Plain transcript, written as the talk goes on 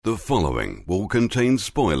The following will contain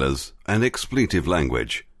spoilers and expletive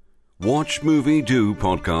language. Watch Movie Do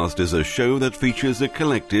podcast is a show that features a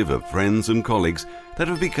collective of friends and colleagues that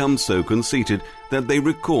have become so conceited that they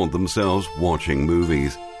record themselves watching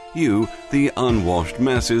movies. You, the unwashed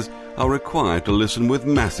masses, are required to listen with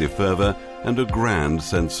massive fervour and a grand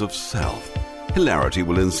sense of self. Hilarity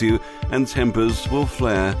will ensue and tempers will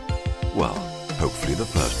flare. Well, hopefully the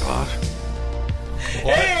first part.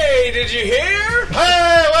 What? Hey, did you hear?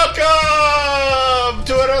 Hey, welcome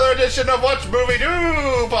to another edition of Watch Movie Do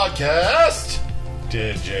podcast.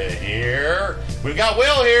 Did you hear? We've got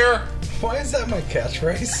Will here. Why is that my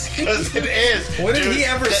catchphrase? Because it is. When did he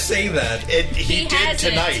ever say that? He did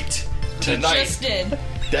tonight. He just did.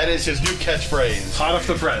 That is his new catchphrase. Hot off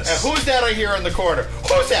the press. And who's that I hear in the corner?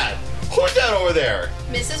 Who's that? Who's that over there?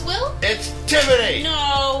 Mrs. Will? It's Tiffany.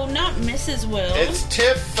 No, not Mrs. Will. It's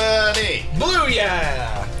Tiffany.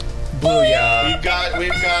 Booyah! Booyah!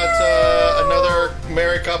 We've got another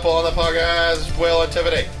married couple on the podcast, Will and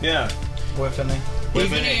Tiffany. Yeah. Whiffany.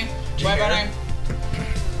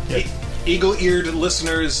 Eagle-eared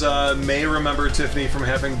listeners may remember Tiffany from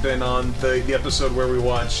having been on the episode where we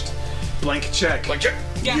watched Blank Check. Blank Check.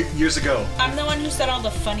 Yeah. Years ago. I'm the one who said all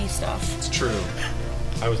the funny stuff. It's true.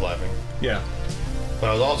 I was laughing. Yeah.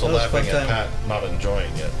 But I was also laughing at fun time. Pat not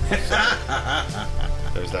enjoying it.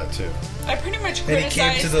 So, there's that too. I pretty much And he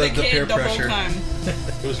came criticized to the the kid peer the whole pressure. time.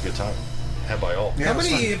 It was a good time. Had by all. Yeah, How it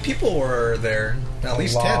was many people were there? At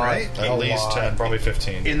least 10, right? At least 10, probably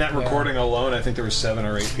 15. In that recording alone, I think there were 7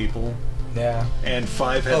 or 8 people. Yeah. And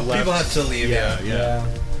 5 had left. People had to leave. Yeah.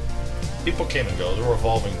 People came and go. It was a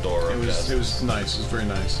revolving door. It was nice. It was very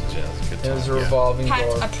nice. Yeah, it was a good It time. was a revolving Pat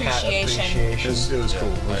door. appreciation. It was cool.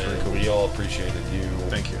 It was very cool. We all appreciated you.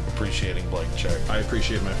 Thank you. Appreciating Blank Check I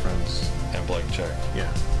appreciate my friends. and Blank Check.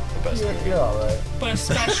 Yeah. The best movie. You're alright. But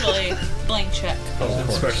especially Blank Check. Of course.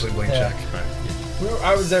 Especially Blank Yeah. Check. Right.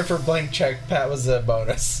 I was there for Blank Check. Pat was a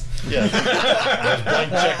bonus. Yeah. It was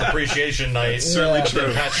Blank Check Appreciation Night. Certainly Yeah.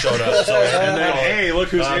 true. Pat showed up. So, And then, hey, look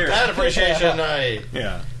who's here. Pat Appreciation Night.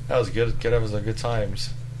 Yeah. That was good. That was a good times.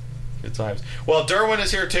 Good times. Well, Derwin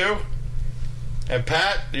is here too. And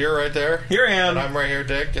Pat, you're right there. Here I am. And I'm right here,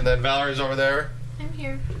 Dick. And then Valerie's over there. I'm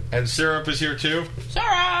here. And Syrup is here too.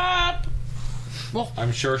 Syrup! Well,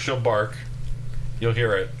 I'm sure she'll bark. You'll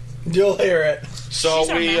hear it. You'll hear it. So She's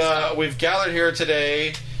our mascot. we've gathered here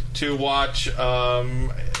today to watch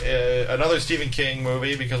another Stephen King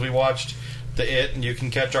movie because we watched the It, and you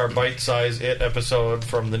can catch our bite-sized It episode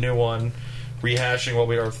from the new one, rehashing what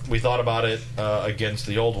we thought about it against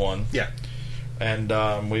the old one. Yeah.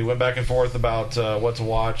 And we went back and forth about what to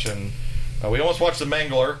watch, and we almost watched The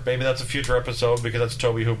Mangler. Maybe that's a future episode because that's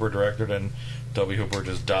Tobe Hooper directed, and Tobe Hooper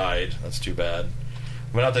just died. That's too bad.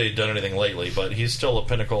 I mean, not that he'd done anything lately, but he's still a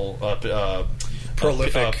pinnacle,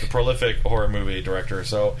 prolific horror movie director.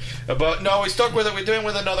 So, but no, we stuck with it. We're doing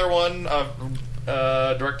with another one,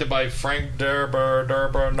 directed by Frank Darabont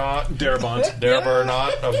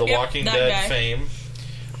of The Yep, Walking that Dead guy. fame.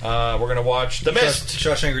 We're going to watch The Mist.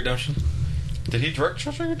 Shawshank Redemption. Did he direct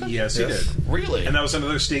Shawshank Redemption? Yes, he did. Really? And that was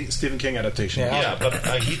another Stephen King adaptation. Yeah. Yeah,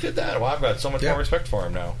 but he did that. Well, I've got so much more respect for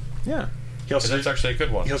him now. Yeah. He 'Cause also that's actually a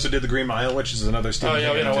good one. He also did The Green Mile, which is another Stephen King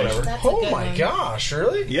adaptation. whatever. That's a Oh good my one. gosh,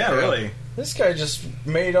 really? Yeah, really. This guy just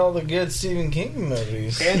made all the good Stephen King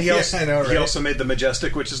movies. And he also, I know, he right? also made The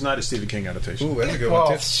Majestic, which is not a Stephen King adaptation. Ooh, that's a good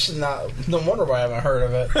one, too. No wonder why I haven't heard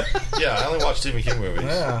of it. Yeah, I only watch Stephen King movies.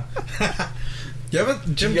 Yeah. You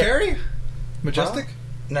haven't Jim Yeah. Carrey? Majestic?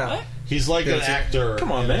 No. What? He's like an actor.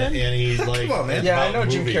 Come on, and, man. And he's like... Come on, man. Yeah, I about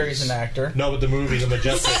know Jim movies. Carrey's an actor. No, but the movie, The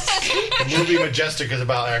Majestic... the movie Majestic is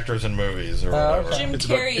about actors in movies, or whatever. okay. Jim It's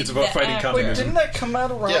about- Carrey. it's about the fighting actor. Wait, communism. didn't that come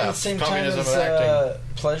out around Yeah, the same time communism as and acting.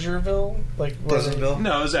 Pleasureville? Like Pleasantville?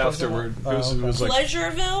 No, it was afterward. It was like...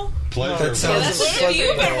 Pleasureville? Pleasure. That sounds- That's what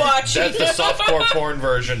you've been watching. That's the softcore porn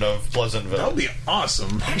version of Pleasantville. That would be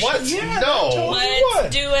awesome. What? Yeah, No. totally. Let's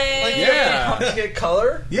What? do it. Like, Yeah. to get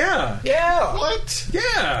color? Yeah. Yeah. What?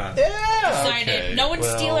 Yeah. Yeah. Decided. Okay, No one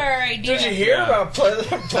well- steal our idea. Did you hear Yeah. about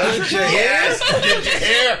Pleasure? Yes. Did you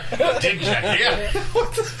hear? Did you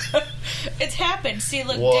hear? It's happened. See,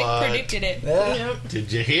 look, What? Dick predicted it. Yeah.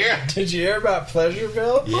 Did you hear? Did you hear about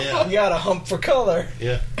Pleasureville? Yeah. You got a hump for color.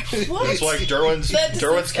 Yeah. What? It's like Derwin's That's-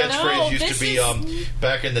 catchphrase no, used to this be is-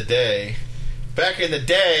 back in the day. Back in the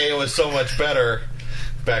day, it was so much better.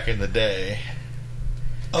 Back in the day.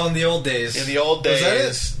 Oh, in the old days. In the old Was that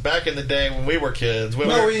days, back in the day when we were kids,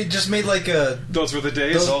 No, we just made like a... Those were the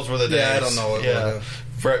days. those were the days. Yeah, I don't know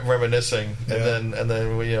what reminiscing, Yeah. and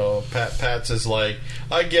then we, Pat's is like,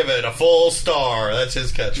 I give it a full star. That's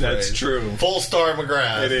his catchphrase. That's true. Full star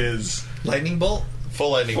McGrath. It is. Lightning bolt?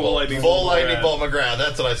 Full lightning Full bolt. lightning Full bolt lightning McGrath. bolt McGrath.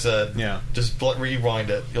 That's what I said. Yeah. Just rewind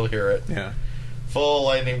it. You'll hear it. Yeah. Full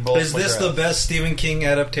lightning bolt. Is this McGrath. the best Stephen King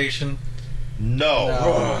adaptation? No.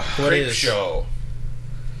 What Creep is? Show.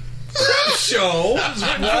 Show.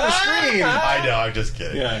 I know. I'm just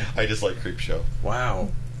kidding. Yeah. I just like Creep Show. Wow.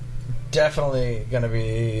 Definitely gonna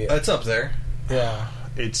be. It's up there, Yeah.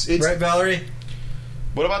 It's right, Valerie?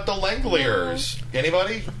 What about the Langoliers?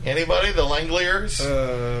 Anybody? Anybody? The Langoliers?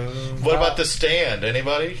 What about the Stand?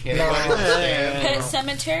 Anybody? Anybody? No. The Stand? Pet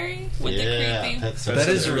Cemetery with the creepy. That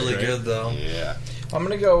is really great. good, though. Yeah. I'm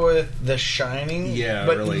gonna go with The Shining. Yeah,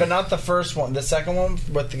 but really. but not the first one. The second one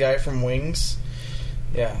with the guy from Wings.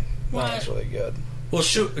 Yeah, What? that was really good. Well,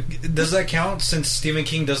 does that count since Stephen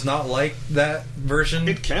King does not like that version?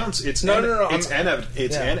 It counts. It's No, an, no, no, It's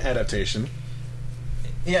yeah. an adaptation.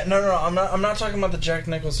 Yeah, no. I'm not talking about the Jack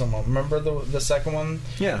Nicholson one. Remember the second one?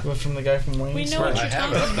 Yeah. From the guy from Wings. We know Right. what I you're have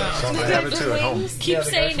talking it. about. I have it too at home. Keep Yeah,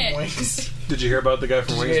 the saying guy it. from Wings. Did you hear about the guy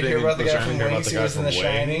from Did Wings you being hear about the guy Shining? from Hear about Wings? the He guy was in from The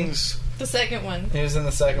Shining. Wings? The second one. He was in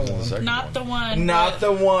the second one. Second Not one. the one. Not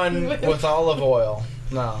the one with olive oil.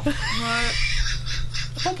 No.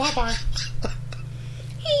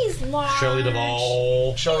 He's large. Shelley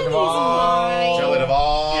Duvall. Shelley He's Duvall. lying. Shelley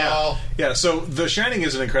Duvall. Yeah. Yeah, so The Shining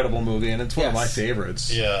is an incredible movie, and it's one of my Yes.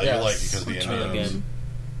 favorites. Yeah, Yes. you like it because of the ending.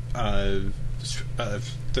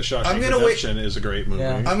 The Shawshank I'm gonna Redemption is a great movie.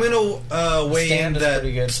 Yeah. I'm going to weigh Stand in is that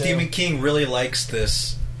pretty good, too. Stephen King really likes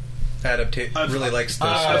this adaptation. Really likes this.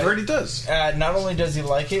 I've heard he does. Not only does he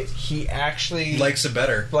like it, he actually likes it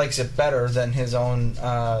better. likes it better than his own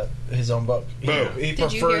book. Boom. He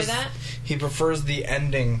Did you prefers hear that? he prefers the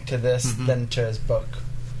ending to this than to his book.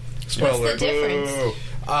 Spoiler. What's the difference? Ooh.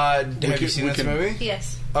 Have you seen this movie?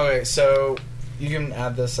 Yes. Okay, so you can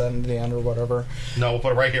add this at the end or whatever. No, we'll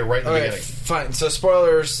put it right here, right in the Okay, beginning. fine. So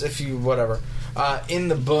spoilers, if you whatever. In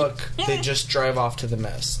the book, they just drive off to the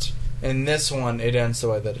mist. In this one, it ends the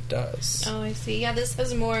way that it does. Oh, I see. Yeah, this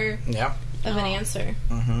has more Yeah. of an answer.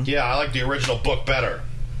 Yeah, I like the original book better.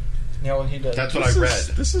 Yeah, well, he does. That's what I read.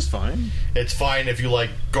 This is fine. It's fine if you like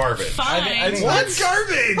garbage. Fine. I think What? that's-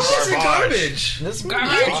 Garbage! How is it garbage? This movie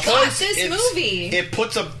Garbage. is You awesome. got this It's- movie. It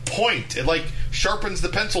puts a point. It like sharpens the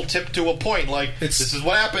pencil tip to a point. Like It's- this is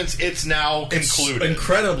what happens. It's now It's concluded.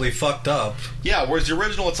 incredibly fucked up. Yeah, whereas the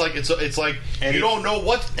original, it's like you don't know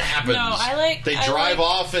what happens. No, I like- They I drive like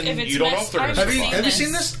off and if it's you don't know messed- if they're going I've to Have you seen have you this.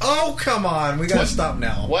 seen this? Oh, come on. We gotta stop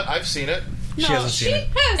now. What? I've seen it. She No, hasn't seen it.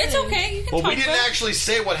 It's okay. You can Well, talk we didn't about it. actually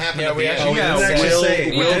say what happened Yeah, at we the actually end. didn't Yeah, actually Will,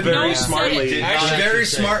 say. Will Yeah, very no, smartly. did Actually, not Very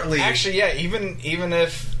say. smartly. Actually, yeah. Even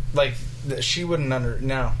if like she wouldn't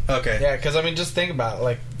no. Okay. Yeah, because I mean, just think about it.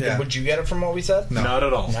 Like, Yeah. would you get it from what we said? No. Not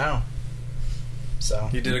at all. No. So.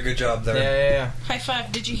 You did a good job there. Yeah. High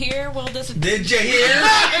five. Did you hear? Will doesn't. Did you hear?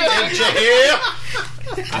 Did you hear?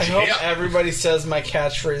 I hope Yeah. everybody says my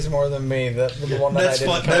catchphrase more than me. The one that That's I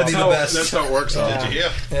fun. didn't That'd be come the up best. That's how it works. Yeah. Did you hear?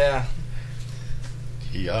 with. Yeah.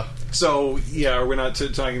 Yeah. So, yeah, we're not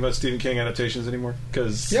talking about Stephen King adaptations anymore?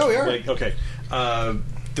 Cause, Yeah, we are. Like, okay.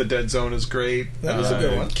 The Dead Zone is great. That was a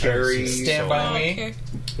good one. Carrie. Stand by Oh, me. okay.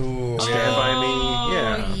 Ooh. Stand By Me. Oh,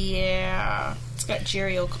 Yeah. yeah. It's got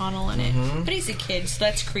Jerry O'Connell in it. But he's a kid, so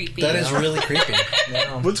that's creepy. That is really creepy.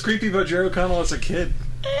 Yeah. What's creepy about Jerry O'Connell as a kid?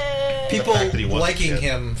 People fact that he was a liking kid.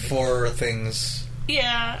 him for things.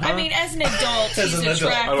 Yeah. I mean, as an adult, As he's an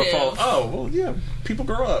adult, I don't attractive. follow. Oh, well, yeah. People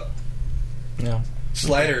grow up. No.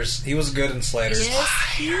 Sliders. He was good in Sliders. Yes,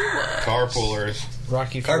 he was. Carpoolers.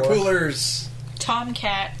 Rocky IV. Carpoolers.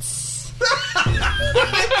 Tomcats.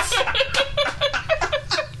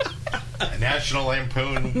 National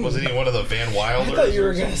Lampoon. Wasn't he one of the Van I Wilders? thought you were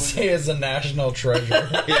or going to something? say as a national treasure.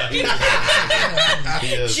 Yeah, he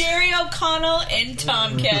is. Jerry O'Connell in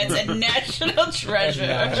Tomcats, a national treasure.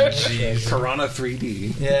 Piranha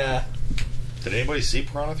 3D. Yeah. Did anybody see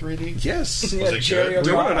Piranha 3D? Yes. Yeah, Was it Jerry good?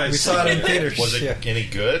 Where O'Connell. would I We see saw it in theaters. Was it Yeah. any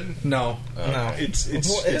good? No. No. It's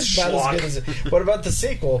Well, it's about schlock. as good as it. What about the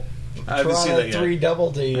sequel? I haven't seen Piranha that yet. 3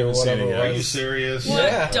 Double D or haven't seen whatever it it yet. Are you was. serious? What?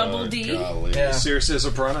 Yeah. Double D? Golly. Yeah. Serious as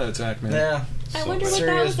a piranha attack, man. Yeah. I wonder what that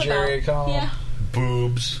Serious was Jerry about. O'Connell. Yeah.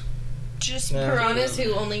 Boobs. Just Yeah. Piranhas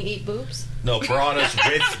who only eat boobs. No, piranhas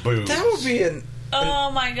with boobs. That would be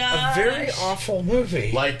Oh my a god. very awful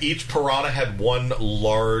movie. Like each piranha had one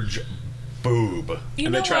large boob. You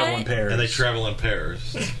And know they travel what? in pairs. And they travel in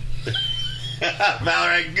pairs.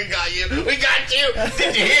 Valerie, we got you. We got you.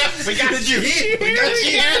 Did you hear? We got you. We got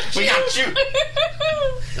you. We got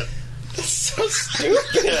you. so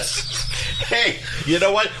stupid. Hey, you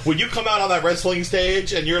know what? When you come out on that wrestling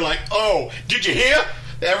stage and you're like, "Oh, did you hear?"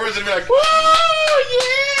 Everyone's gonna be like, "Whoa,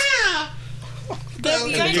 yeah!"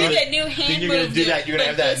 You gotta do that new hand Then you're move. gonna do that. You're gonna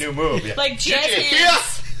like have that this. new move. Yeah. Like Did jazz you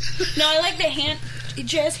hands. No, I like the hand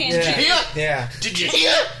jazz hands. Yeah. hear? Yeah. Did you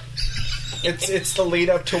hear? It's the lead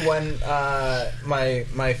up to when my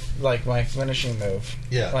finishing move.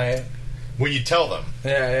 Yeah. Like, When you tell them.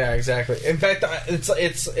 yeah, exactly. In fact,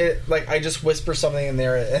 it's like I just whisper something in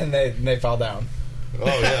there and they fall down. Oh,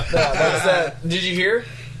 yeah. Yeah, that's that. Did you hear?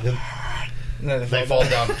 No, They fall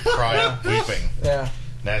down crying, weeping, Yeah.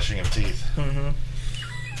 gnashing of teeth.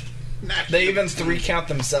 They even 3 count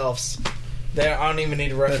themselves. I don't even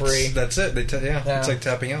need a referee. That's it. Yeah. It's like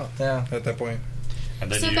tapping out. Yeah. At that point.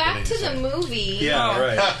 And then So you back to the movie. Yeah,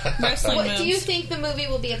 right. Wrestling What moves. do you think the movie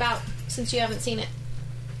will be about? Since you haven't seen it,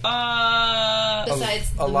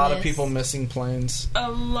 besides a the lot of mist? people missing planes. a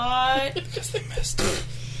lot. Because they missed it.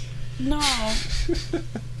 No.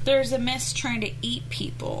 There's a mist trying to eat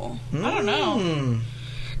people. I don't know.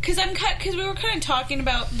 Because we were kind of talking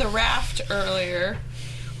about the raft earlier,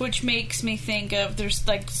 which makes me think of there's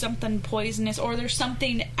like something poisonous, or there's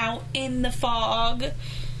something out in the fog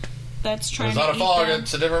that's trying It's not to a eat fog, them.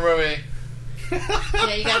 it's a different movie.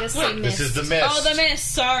 Yeah, you gotta say mist. This is the mist. Oh, the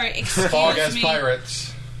mist. Sorry, excuse Fog as me.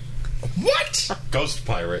 pirates. What? Ghost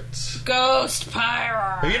pirates. Ghost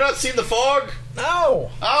pirate. Have you not seen The Fog? No.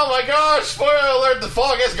 Oh my gosh, spoiler alert, The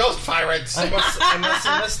Fog has ghost pirates. I must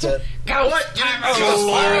have missed it. What? You didn't ghost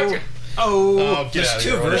pirate? Oh, Oh, get There's out of 2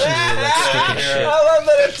 here. versions of that stupid shit. I love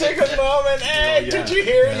that it took a moment. Hey, yeah. did you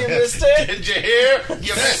hear? You missed it. Did you hear?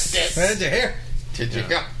 You missed it. Right into here. Did you?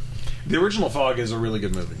 Yeah. the original Fog is a really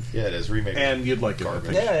good movie, Yeah, it is remake. and you'd like it. I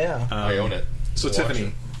Garbage. think. Yeah. I own it. So Watch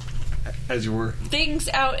Tiffany, it. as you were, Things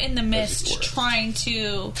out in the mist were. trying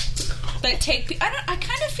to take. I kind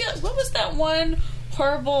of feel. What was that one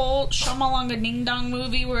horrible Shamalanga Ding Dong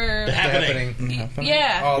movie where? The Happening.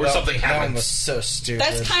 Yeah. Oh, Where something that one happens. was so stupid.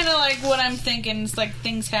 That's kind of like what I'm thinking. It's like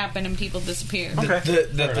things happen and people disappear.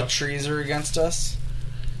 the trees are against us.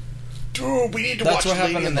 Dude, we need to That's watch what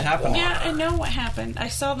happened Lady in the Water. Happening. Yeah, I know what happened. I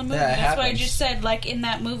saw the movie. Yeah, it That's why I happens. just said, like, in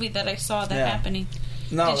that movie that I saw that Yeah. happening.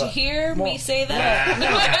 No, Did you hear me say that?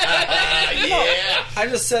 Yeah. I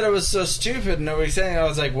just said it was so stupid. And nobody saying. I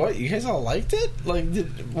was like, "What? You guys all liked it? Like,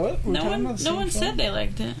 what? We're no talking one, about the no same one film? said they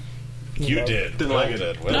liked it. You did. Didn't Will like it.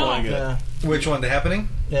 did. Will Didn't No. like it. Yeah, Which one? The Happening?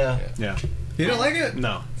 yeah. Yeah. You don't like it?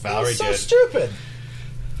 No. Valerie It's so did. stupid.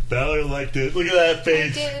 Valerie liked it. Look at that I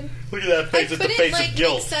face. did. Look at that I face. It's the couldn't face like of make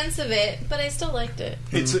guilt. sense of it, but I still liked it.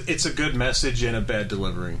 It's a good message and a bad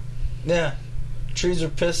delivery. Yeah, trees are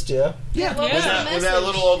pissed. Yeah. Yeah. What Yeah. was the When message? that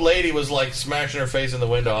little old lady was like smashing her face in the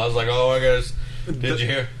window, I was like, "Oh my gosh!" Did you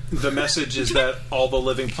hear? The message is that all the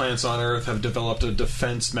living plants on Earth have developed a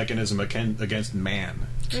defense mechanism against man.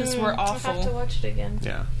 Because we're I'll have to awful. watch it again.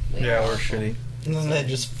 Yeah. We're shitty. And then they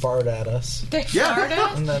just fart at us. They Yeah. fart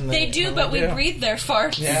out? And then They do, but we yeah. breathe their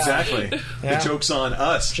farts. Yeah. Exactly. Yeah. The joke's on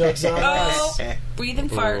us. Jokes on us. Oh, breathing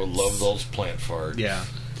Oh, farts. love those plant farts. Yeah.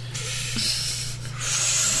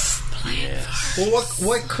 Well,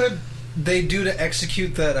 what could they do to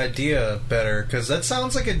execute that idea better? Because that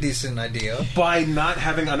sounds like a decent idea. By not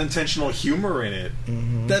having unintentional humor in it.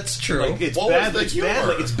 That's true. Like it's What was bad. the It's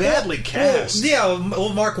humor? badly cast. Yeah, well,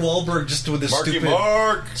 Mark Wahlberg just with his Marky stupid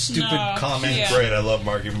Mark. No, comment. yeah. Great, I love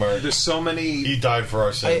Marky Mark. There's so many. He died for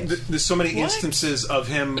our sins. There's so many instances of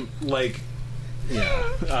him like. Yeah.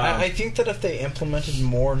 I think that if they implemented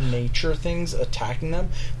more nature things attacking them,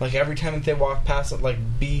 like every time that they walked past it, like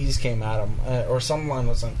bees came at them, or some line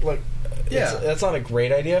was like, Yeah. that's not a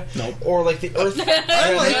great idea. Nope. Or like the Earth.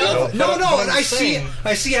 I like it. No, But and I'm saying,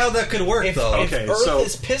 I see how that could work If, though. if Okay, Earth so-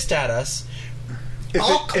 is pissed at us,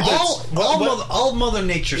 All Mother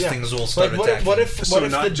Nature's yeah. things will start like what attacking. if So the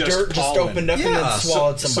not just dirt just pollen. opened up and Yeah. then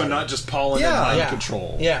swallowed so somebody? not just pollen Yeah. and mind Yeah.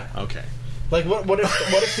 control. Yeah. Okay. Like what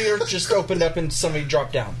if the Earth just opened up and somebody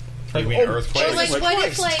dropped down? Like, You mean earthquake? Or like, Jesus what if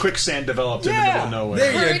Christ. like Quicksand developed in the Yeah. middle of nowhere.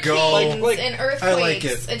 There you hurricanes go. Like- and I earthquakes like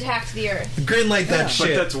it. attacked the Earth? Green light that Yeah. But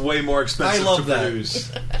shit. that's way more expensive I love to that.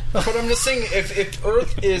 produce. But I'm just saying, if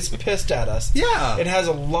Earth is pissed at us, Yeah. it has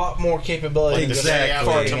a lot more capability. Like the to day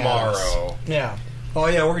Exactly. after farting at tomorrow. us. Yeah. Oh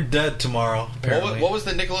yeah, we're dead tomorrow. What Apparently. was, what was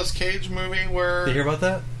the Nicolas Cage movie where? Did you hear about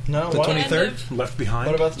that? No. The what? 23rd? Left behind.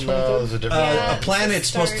 What about the 23rd? No, it was a different. Yeah. A planet's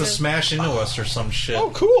supposed to Started- smash into us or some shit. Oh,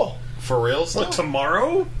 cool. For real? What,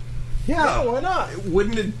 tomorrow? Yeah, why not?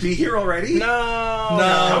 Wouldn't it be here already? No.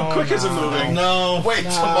 How quick is it moving? No. Wait,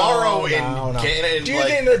 tomorrow in no. Canada? Do you like,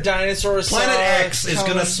 think the dinosaurs Planet saw X is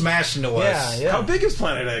coming? gonna smash into Yeah, us. yeah. How big is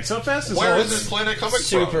Planet X? How fast is where it? is this planet coming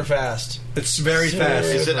Super from? fast. It's very Super fast.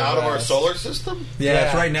 Is it out of our fast. solar system? Yeah,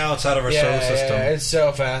 it's Yeah. right now it's out of our solar system. Yeah, it's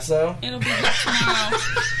so fast though. It'll be here tomorrow.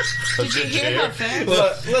 Did you hear how fast?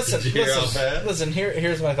 Look, listen, Did you hear how fast? listen.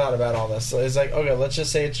 Here's my thought about all this. So it's like, okay, let's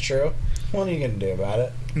just say it's true. What are you gonna do about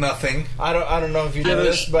it? Nothing. I don't know if you do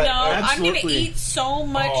this, but no, I'm gonna absolutely. eat so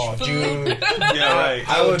much oh, food. dude, Yeah, right.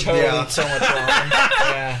 I would totally yeah. eat so much ramen.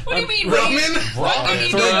 Yeah. What do you mean? Ramen? What do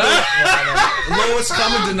you Ramen. Lowest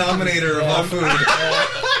common denominator of all food. Yeah.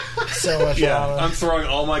 So much Yeah, ramen. I'm throwing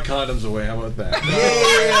all my condoms away. How about that?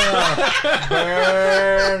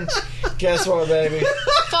 Burn. Guess what, baby?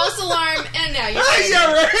 False alarm, and now you're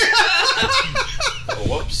Yeah, right. Oh,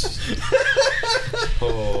 whoops.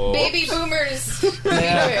 Oh. baby boomers.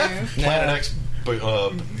 Yeah. Planet X.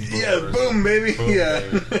 Yeah, boom, baby. Boom, Yeah.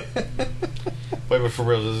 baby. Wait, but for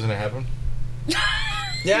real, this isn't happen? Yeah.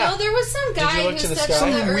 No, there was some guy you who look to the said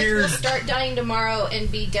sky? that the Earth Weird. will start dying tomorrow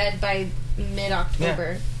and be dead by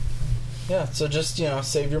mid-October. Yeah. So just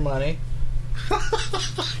save your money.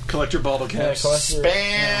 Collect your bottle Yeah, caps. collect your-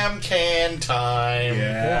 Spam can time.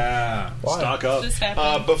 Yeah. Why? Stock up. This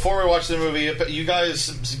happened? Before we watch the movie, you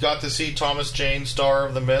guys got to see Thomas Jane, star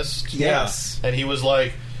of The Mist. Yes. And he was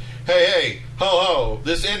like, hey, ho, ho,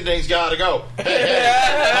 this ending's gotta go. Hey,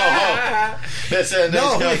 ho, ho, this ending's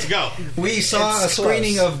No, got to go. We saw It's a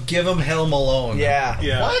screening close. of Give 'Em Hell Malone. Yeah.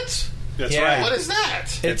 Yeah. What? That's Yeah. right. What is that?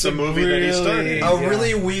 It's a movie that he started. A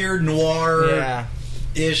really weird noir-ish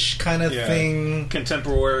Yeah. kind of Yeah. thing.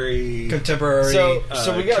 Contemporary. Contemporary. So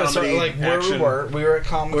we got to start comedy, like where action. we were. We were at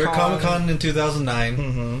Comic-Con. we were at Comic-Con in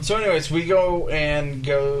 2009. So, anyways, we go.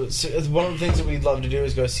 So one of the things that we'd love to do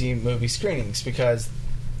is go see movie screenings because,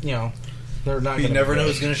 they're not. You gonna never be know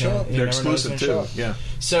good. who's gonna show up. You They're never know who's exclusive gonna too. show up. Yeah.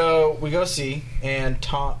 So we go see, and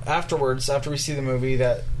afterwards, after we see the movie,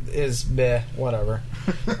 that is whatever,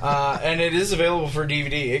 and it is available for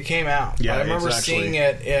DVD. It came out. Yeah, I remember it's actually- seeing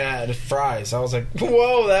it at Fry's. I was like,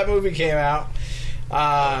 "Whoa, that movie came out."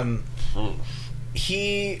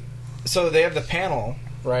 So they have the panel,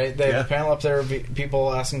 right? They have Yeah. the panel up there, of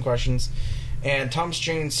people asking questions. And Thomas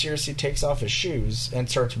Jane seriously takes off his shoes and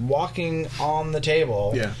starts walking on the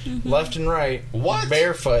table, Yeah. left and right, What?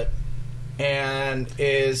 barefoot, and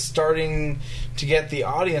is starting to get the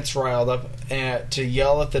audience riled up and to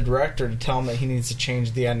yell at the director to tell him that he needs to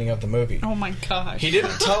change the ending of the movie. Oh my gosh. He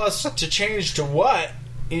didn't tell us to change to what.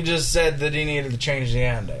 He just said that he needed to change the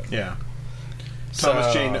ending. Yeah. Thomas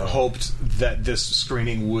So- Jane hoped that this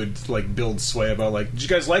screening would build sway about did you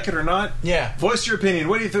guys like it or not? Yeah. Voice your opinion.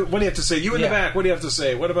 What do you have to say? You in Yeah. the back. What do you have to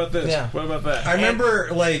say? What about this? Yeah. What about that? I remember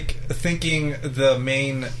thinking the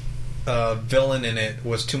main villain in it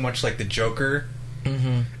was too much like the Joker.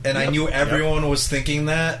 Mm-hmm. And I knew everyone was thinking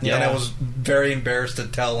that, Yeah. and I was very embarrassed to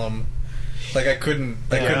tell them. I couldn't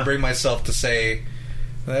bring myself to say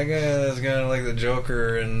that guy is gonna like the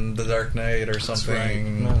Joker in The Dark Knight or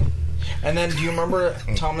something. No. And then, do you remember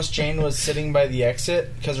Thomas Jane was sitting by the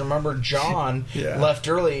exit? Because remember, John Yeah. left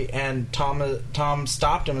early, and Tom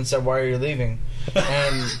stopped him and said, "Why are you leaving?"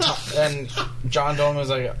 And John told him, was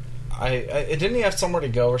like, didn't he have somewhere to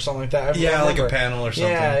go or something like that? I Yeah, like a remember. panel or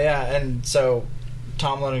something. Yeah. And so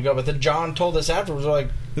Tom let him go, but then John told us afterwards, we're like,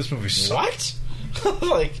 This movie sucked.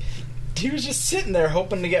 what? He was just sitting there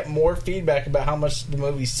hoping to get more feedback about how much the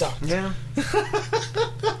movie sucked. Yeah.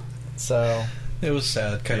 So It was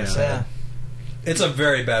sad, kind of Yeah. sad. It's a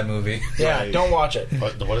very bad movie. yeah, Right. don't watch it.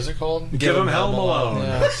 What is it called? Give him hell Malone.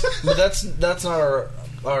 Yeah. But that's not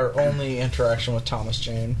our only interaction with Thomas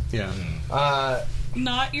Jane. Yeah.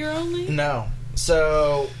 Not your only? No.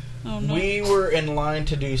 So Oh, no. we were in line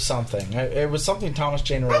to do something. It was something Thomas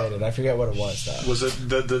Jane related. I forget what it was though. Was it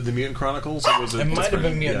the Mutant Chronicles? Or was it It might have been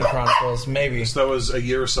different? Mutant Yeah. Chronicles, maybe. So that was a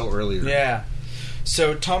year or so earlier. Yeah.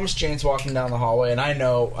 So Thomas Jane's walking down the hallway, and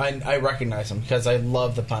I recognize him because I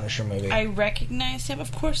love the Punisher movie. I recognized him.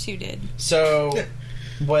 Of course you did. So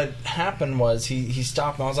what happened was he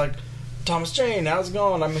stopped, and I was like, "Thomas Jane, how's it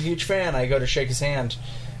going? I'm a huge fan." I go to shake his hand,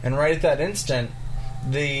 and right at that instant,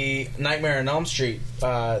 the Nightmare on Elm Street,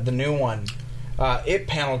 the new one, it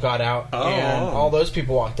panel got out, and all those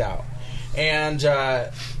people walked out, and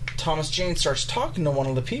Thomas Jane starts talking to one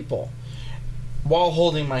of the people while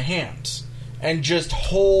holding my hand. And just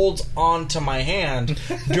holds onto my hand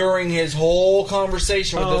during his whole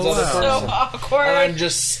conversation with this other person. So awkward. And I'm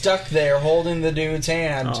just stuck there holding the dude's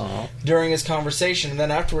hand Aw. during his conversation. And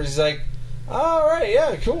then afterwards he's like, "All right,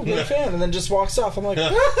 yeah, cool, good fan." And then just walks off. I'm like,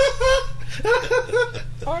 "All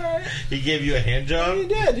right." He gave you a hand He job?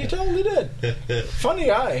 did. He totally did. Funny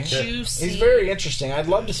guy. Juicy. He's very interesting. I'd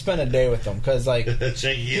love to spend a day with him because, like,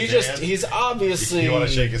 Shaking his hand? he's obviously You want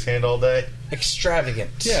to shake his hand all day?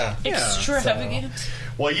 extravagant. Yeah. Extravagant.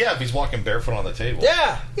 Well, yeah, if he's walking barefoot on the table.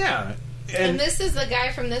 Yeah. Yeah. And this is the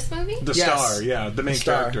guy from this movie? The Yes. star, yeah, the main The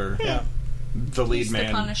star. character, Yeah. the lead He's man,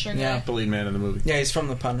 the Punisher guy. Yeah. the lead man in the movie, Yeah, he's from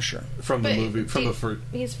The Punisher. from the But movie, from the Deep- first.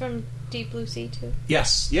 He's from Deep Blue Sea, too.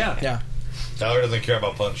 Yes, yeah, Yeah. Tyler doesn't care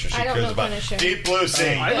about Punisher. She I don't cares know about Punisher. Deep Blue Sea.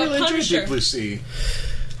 I really enjoyed Punisher. Deep Blue Sea.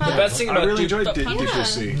 The best thing I about really Deep enjoyed Deep Blue Yeah.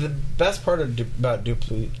 Sea. The best part about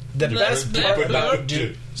Duplo, the best part about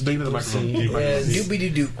Speak to the microphone. is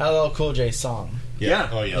Doobie-doo-doo. LL Cool J's song. Yeah.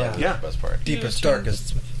 Oh, yeah. That's Yeah. the best part. Deepest,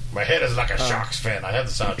 darkest. My head is like a Sharks fan. I have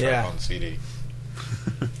the soundtrack Yeah. on CD.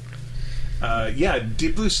 Yeah,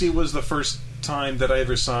 Deep Blue Sea was the first time that I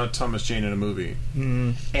ever saw Thomas Jane in a movie.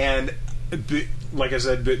 And like I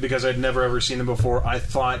said, because I'd never ever seen him before, I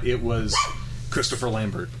thought it was Christopher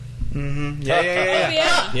Lambert.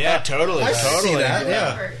 Yeah, totally. I see that.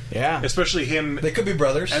 Yeah. Yeah. Especially him They could be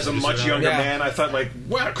brothers. as a much younger Yeah. man. I thought, like,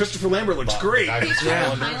 wow, Christopher Lambert looks great.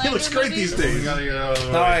 Yeah. He looks great these days.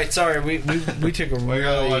 All right, sorry, we took a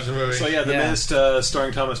really. watch the movie. So yeah, The Yeah. Mist,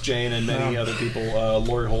 starring Thomas Jane and many other people.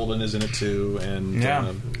 Laurie Holden is in it too, and Yeah.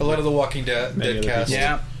 a lot of the Walking Dead many other cast.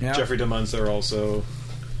 people. Yeah. Jeffrey DeMunn's there also,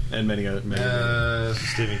 and many other.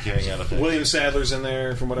 Stephen King out of it. William Sadler's in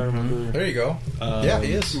there, from what I remember. There you go. Yeah,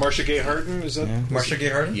 he is. Marcia Gay Harden, is that? Marcia Gay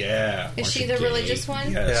Harden? Yeah. Is she Marcia the Gay. religious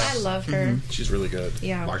one? Yes. I love her. She's really good.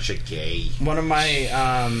 Yeah. Marcia Gay. One of my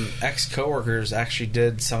ex-coworkers actually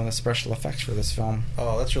did some of the special effects for this film.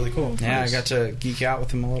 Oh, that's really cool. Yeah, Nice. I got to geek out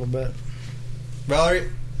with him a little bit. Valerie.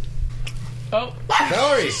 Oh,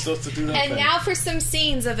 Valerie. Supposed to do that And thing. now for some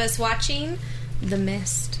scenes of us watching The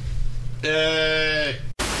Mist. Hey.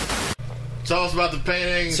 Tell us about the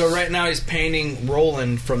paintings. So right now he's painting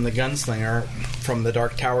Roland from the Gunslinger from the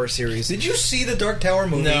Dark Tower series. Did you see the Dark Tower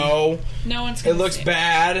movie? No, no one's it gonna looks see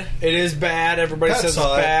bad. It is bad. Everybody Pat says it's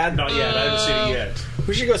saw it. bad. Not yet. I haven't seen it yet.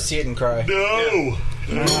 We should go see it and cry. No.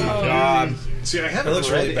 Oh my god. See, I haven't It looks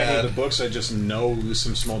read really any of bad. the books. I just know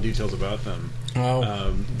some small details about them.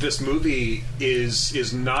 Oh. This movie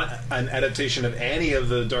is not an adaptation of any of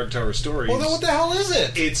the Dark Tower stories. Well, then what the hell is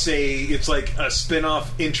it? It's like a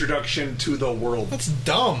spin-off introduction to the world. That's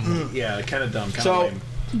dumb. Yeah, kind of dumb, kind So- of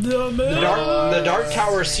lame. The Dark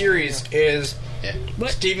Tower series is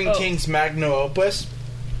What? Stephen Oh. King's magnum opus,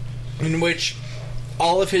 in which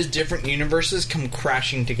all of his different universes come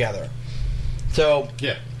crashing together. So,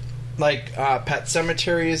 Yeah. like, Pet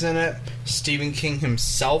Sematary is in it. Stephen King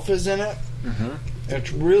himself is in it.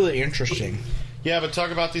 It's really interesting. Yeah, but talk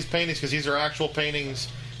about these paintings because these are actual paintings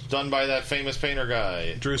done by that famous painter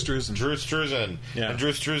guy, Drew Struzan. Drew Struzan. Yeah. And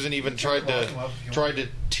Drew Struzan even tried to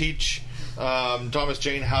teach Thomas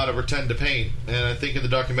Jane how to pretend to paint. And I think in the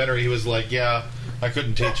documentary he was like, "Yeah, I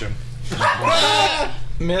couldn't teach him."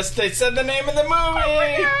 Mist, they said the name of the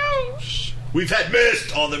movie! We've had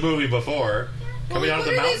mist on the movie before. Coming out of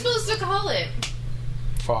the What are they mountain. supposed to call it?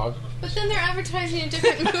 Fog. But then they're advertising a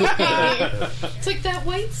different movie. It's like that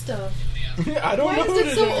white stuff. I don't Why know is what it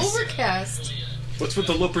it so is. overcast? What's with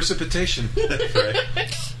the low precipitation? Right.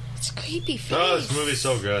 It's creepy face. Oh, this movie's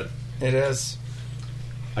so good. It is.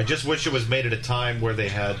 I just wish it was made at a time where they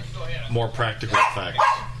had more practical effects.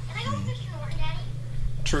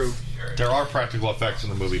 True. There are practical effects in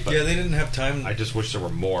the movie, but Yeah, they didn't have time. I just wish there were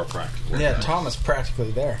more practical Yeah, effects. Tom is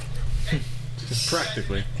practically there.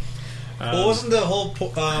 Practically. Well, wasn't the whole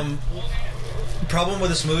problem with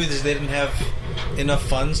this movie is they didn't have enough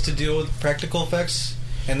funds to deal with practical effects,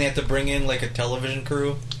 and they had to bring in like a television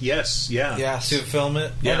crew Yes, yeah. Yes. to film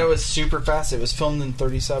it? Yeah. And it was super fast. It was filmed in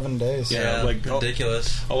 37 days. Yeah, like-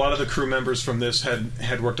 ridiculous. A lot of the crew members from this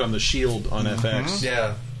had worked on The Shield on FX.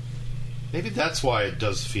 Yeah, Maybe that's why it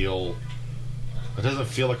doesn't feel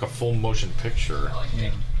like a full motion picture.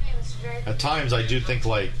 At times I do think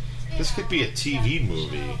like this could be a TV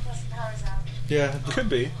movie. yeah. Could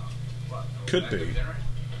be. Could be.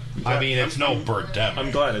 I mean, it's no Birdemic.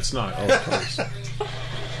 I'm glad it's not. Oh, of course.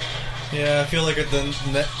 Yeah, I feel like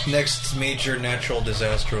the next major natural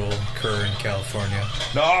disaster will occur in California.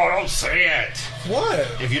 No, don't say it. What?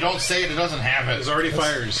 If you don't say it, it doesn't happen. There's already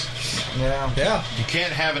fires. Yeah. Yeah. You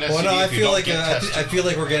can't have an STD Well, no, I if you feel don't like get tested. I feel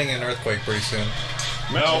like we're getting an earthquake pretty soon.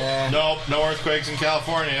 No earthquakes in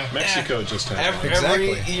California. Mexico just happened. Every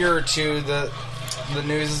Exactly. year or two, the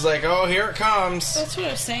news is like, oh, here it comes. That's what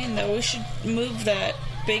I was saying, though. We should move that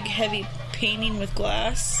big, heavy painting with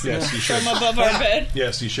glass Yes, you should. from above our bed.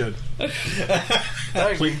 Yes, you should.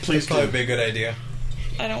 That'd be- Please Probably do. be a good idea.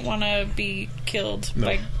 I don't want to be killed No.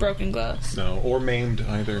 by broken glass. No, or maimed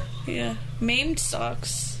either. Yeah. Maimed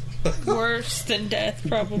sucks. Worse than death,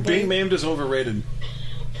 probably. Being maimed is overrated.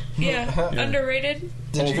 Yeah. Underrated?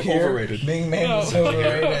 Did you Over- hear? overrated. Being maimed is Oh.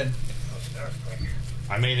 overrated.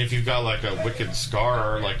 I mean, if you've got like a wicked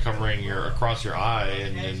scar like covering across your eye,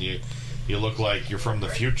 and then you look like you're from the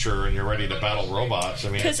future and you're ready to battle robots. I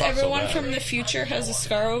mean, Because it's not everyone so bad. from the future has a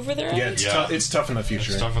scar over their eye? Yeah, it's, Yeah. it's tough in the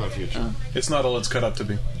future. It's tough in the future. It's not all it's cut up to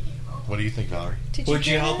be. What do you think, Valerie? Would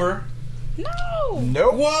you help her? No.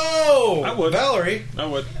 Nope. Whoa! I would. Valerie, I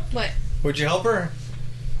would. What? would you help her?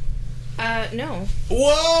 No.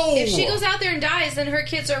 Whoa! If she goes out there and dies, then her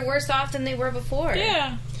kids are worse off than they were before.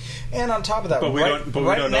 Yeah. And on top of that, But we don't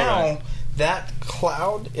know now, that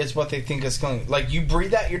cloud is what they think is killing. Like, you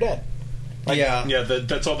breathe that, you're dead. yeah. Yeah,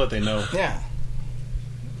 that's all that they know. Yeah,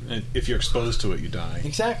 And if you're exposed to it, you die.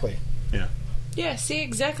 exactly. Yeah. Yeah, see,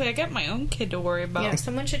 exactly. I got my own kid to worry about. Yeah,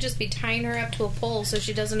 someone should just be tying her up to a pole so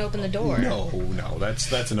she doesn't open the door. No, that's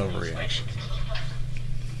an overreaction.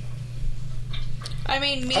 I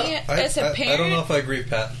mean, me as a parent, I don't know if I agree,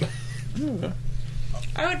 Pat.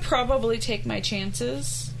 I would probably take my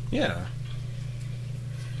chances, Yeah,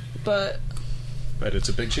 but but it's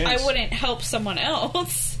a big chance. I wouldn't help someone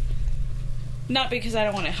else. Not because I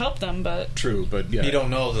don't want to help them, but True, but yeah, You don't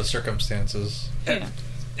know the circumstances. yeah.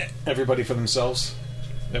 everybody for themselves.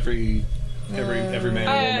 Every man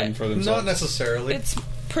and woman for themselves. Not necessarily. It's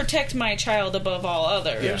protect my child above all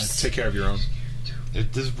others. Yeah, take care of your own.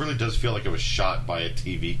 This really does feel like it was shot by a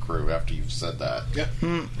TV crew after you've said that. Yeah,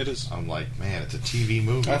 it is. I'm like, man, it's a TV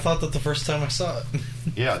movie. I thought that the first time I saw it.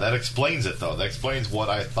 Yeah, that explains it, though. That explains what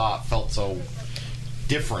I thought felt so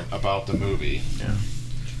different about the movie. Yeah.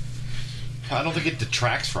 I don't think it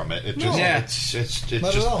detracts from it. It just, Yeah. it's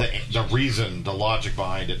Not just at all. the reason, the logic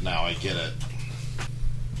behind it. Now I get it.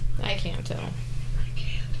 I can't tell.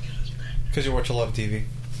 Because you watch a lot of TV.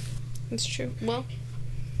 It's true. Well,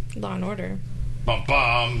 Law and Order. Bum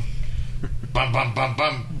bum, bum bum bum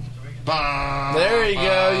bum, bum. There you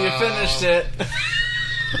go. You finished it.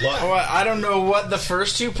 Well, I don't know what the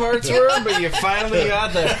first two parts were, but you finally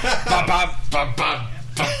got the. Bum bum bum bum.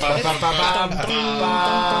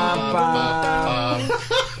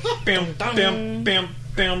 Bam, bam, bam,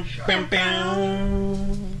 bam, bam,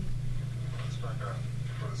 bam.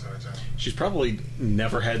 She's probably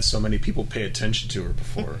never had so many people pay attention to her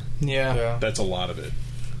before. Yeah. That's a lot of it.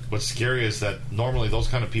 What's scary is that normally those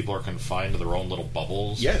kind of people are confined to their own little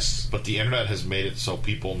bubbles. Yes. But the internet has made it so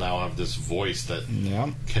people now have this voice that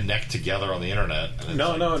connect together on the internet. And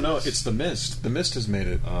No. It's The Mist. The Mist has made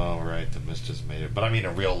it. Oh, right. The Mist has made it. But I mean,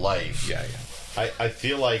 in real life. Yeah. I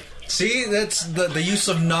feel like... See, that's the use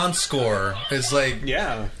of non-score is like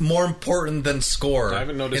Yeah. more important than score I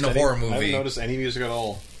haven't noticed in a any, horror I haven't movie. noticed any music at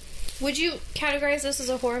all. Would you categorize this as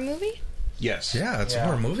a horror movie? Yes. Yeah, it's a Yeah.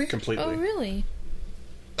 horror movie. Completely. Oh, really?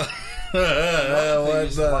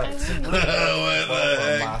 What's that?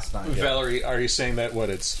 Last night. Valerie, are you saying that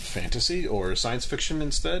it's fantasy or science fiction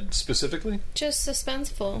instead, specifically? Just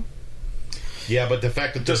suspenseful. Yeah, but the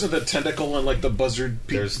fact that Doesn't the tentacle and like the buzzard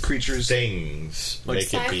there's creatures things Like make it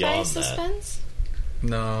Sci-fi beyond that. suspense?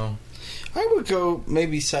 No. I would go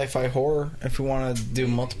maybe sci-fi horror if we want to do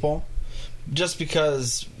multiple, just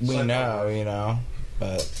because we know,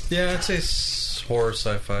 But Yeah, I'd say horror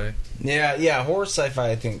sci-fi. yeah, horror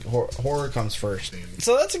sci-fi. I think horror comes first.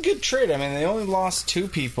 So that's a good trade. I mean, they only lost 2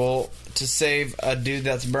 people to save a dude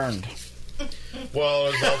that's burned. Well,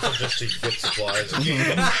 it's also just to get supplies.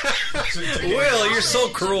 Will, you're so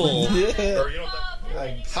cruel. Or, you know,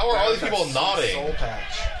 how are all these people nodding?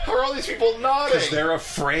 How are all these people nodding? because they're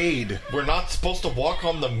afraid. We're not supposed to walk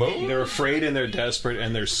on the moon? They're afraid and they're desperate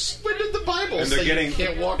and they're When did the Bible and say they're getting you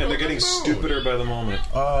can't walk and on they're the getting moon? stupider by the moment.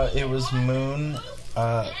 It was Moon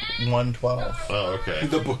 112. Oh, okay.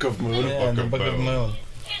 The Book of Moon. Yeah, the Book of Moon.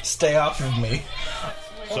 Stay off of me.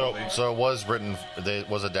 So it was written. It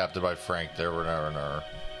was adapted by Frank Darabont,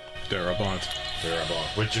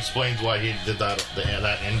 which explains why he did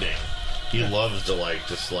that ending. He loves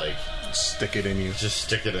to Stick it in you. just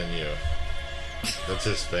stick it in you. That's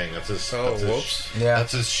his thing. That's his. Oh, that's his, whoops. Yeah.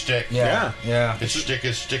 That's his shtick. Yeah. His shtick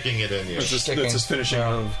is sticking it in you. That's his Sticking. finishing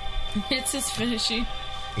Yeah. move. It's his finishing.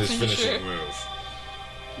 His finishing finisher. move.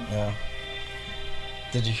 Yeah.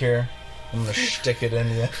 Did you hear? I'm gonna stick it in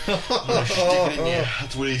you.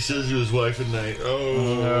 That's what he says to his wife at night.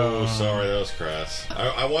 Oh, sorry, that was crass.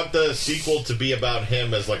 I want the sequel to be about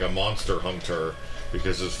him as like a monster hunter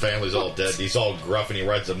because his family's all dead. He's all gruff and he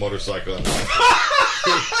rides a motorcycle.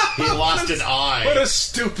 he lost an eye. What a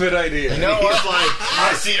stupid idea. You know He's what? like,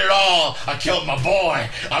 I seen it all. I killed my boy.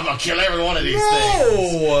 I'm gonna kill every one of these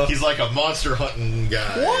things. He's like a monster hunting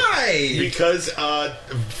guy. Why? Because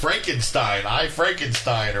Frankenstein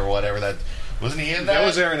or whatever that wasn't he in that? That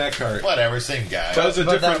was Aaron Eckhart. Whatever, same guy. That was a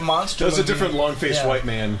But different that monster That was a movie- different long-faced yeah. white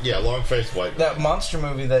man. Yeah, long-faced white. That monster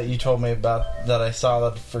movie that you told me about that I saw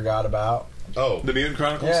that I forgot about. Oh, The Mutant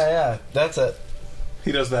Chronicles. Yeah, that's it.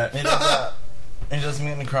 He does that. He does that. He does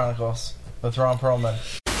Mutant Chronicles with Ron Perlman.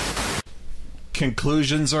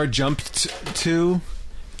 Conclusions are jumped to.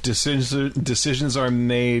 Decisions are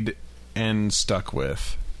made and stuck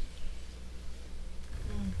with.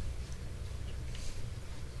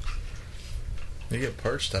 You get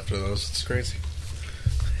parched after those. It's crazy.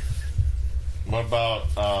 What about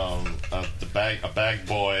a bag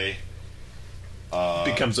boy?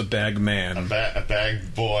 Becomes a bag man. A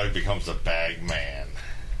bag boy becomes a bag man.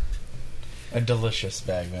 A delicious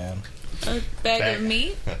bag man. A bag of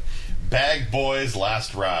meat? Bag boy's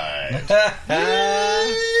last ride.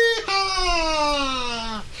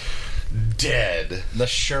 Dead. The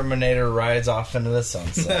Shermanator rides off into the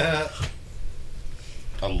sunset.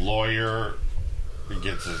 A lawyer who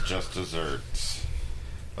gets his just desserts.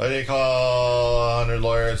 What do you call 100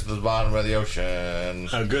 lawyers at the bottom of the ocean?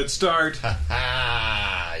 A good start.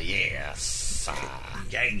 Ah, yes.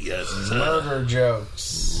 Yes. Murder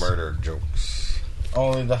jokes. Murder jokes.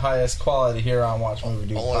 Only the highest quality here on Watch Movie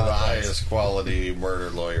Do Only the Podcast. highest quality murder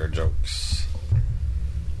lawyer jokes.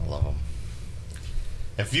 I love them.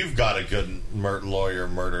 If you've got a good lawyer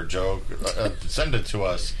murder joke, send it to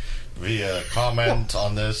us via comment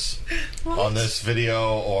on this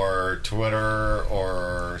video, or Twitter,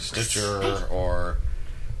 or Stitcher, or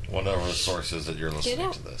whatever the source is that you're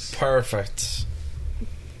listening to this. Perfect.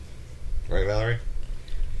 Right, Valerie?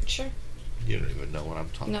 Sure. You don't even know what I'm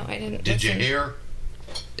talking about. No, I didn't. Did you listen. hear?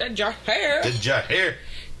 Did you hear? Did you hear?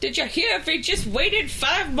 Did you hear if he just waited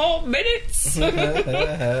 5 more minutes?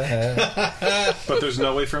 But there's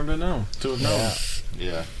no way for him to know. To have known.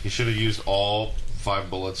 Yeah. He should have used all 5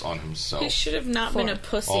 bullets on himself. He should have not been a All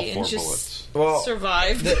pussy 4 and just bullets. Well,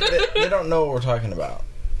 survived. they don't know what we're talking about.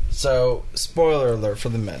 So, spoiler alert for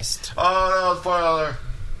The Mist. Oh, no, spoiler.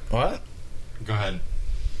 What? Go ahead.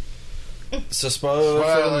 So, spoiler alert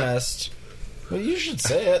for Spoiler. The Mist. Well, you should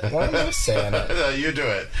say it. Why am I saying it? No, you do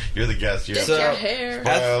it. You're the guest. You Did So- your hair?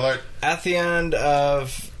 Spoiler alert. At the end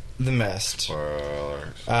of The Mist,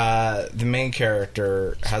 Spoilers. the main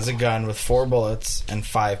character has a gun with 4 bullets and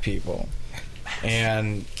 5 people.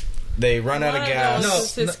 And they run out of gas. No.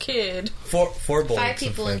 Was his kid. Four bullets. 5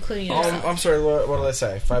 people, and including Oh, yourself. I'm sorry, what did I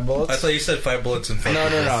say? 5 bullets? I thought you said 5 bullets and 5 No.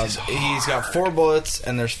 bullets. He's got 4 bullets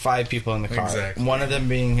and there's 5 people in the car. Exactly. One of them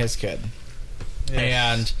being his kid.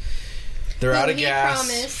 And they're out of He gas.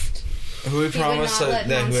 promised. Who he promised not let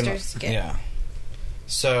he would monsters get- Yeah.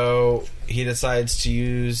 So he decides to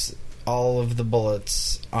use all of the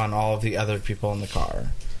bullets on all of the other people in the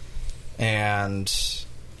car. And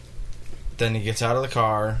then he gets out of the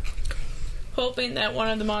car, Hoping that one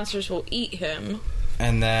of the monsters will eat him.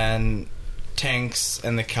 and then tanks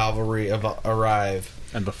and the cavalry arrive.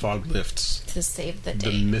 And the fog lifts. To save the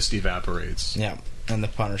The day. mist evaporates. Yeah. And the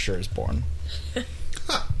Punisher is born.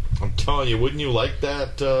 I'm telling you, wouldn't you like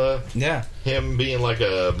that? Yeah. Him being like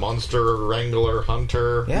a monster wrangler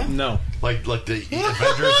hunter, Yeah. No. like the Avengers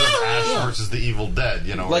of Ash versus the Evil Dead.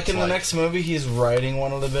 You know, Like it's in the next movie, he's riding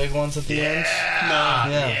one of the big ones at the end.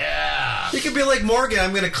 yeah. You could be like Morgan.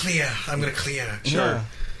 I'm gonna clear. Sure.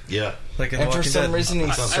 Yeah. Like in And for Walking some Dead. reason,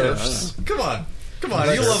 he surfs. Come on.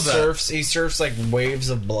 Like, You love that. He surfs like waves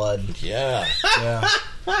of blood. Yeah. Yeah.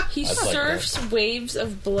 He like surfs waves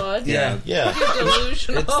of blood. Yeah. Yeah. You're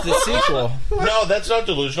delusional. It's the sequel. No, that's not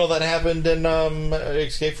delusional. That happened in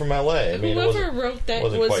Escape from L.A. I mean, it Whoever wasn't- wrote that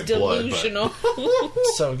wasn't was quite blood, but- delusional.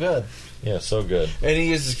 So good. yeah, so good. And he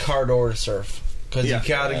uses car door to surf. Because Yeah. you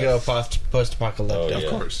gotta go post-apocalyptic. Oh, yeah. Of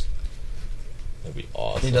course. That'd be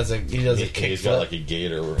awesome. He does a kickflip. He's got like a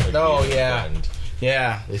gator. Oh, yeah. friend.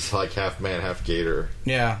 Yeah, He's like half man, half gator.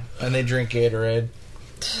 yeah. And they drink Gatorade.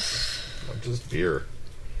 Not just beer.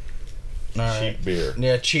 All right. Cheap beer.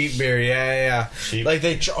 Yeah, cheap beer. Yeah. Cheap. Like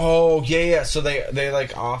they. So they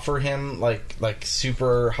like offer him like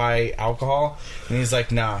super high alcohol, and he's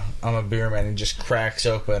like, "Nah, I'm a beer man." He just cracks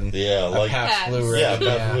open. Yeah, a like Pabst Blue yeah, Ribbon.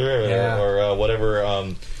 Pabst Blue Ribbon Yeah. or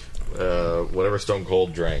whatever Stone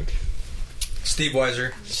Cold drank. Steve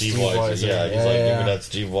Weiser. Steve Steve Weiser. Weiser. Yeah, he's Yeah, like, yeah. give me that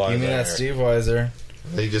Steve Weiser. You mean that Steve Weiser?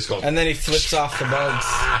 He just goes. And then he flips off the bugs.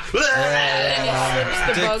 The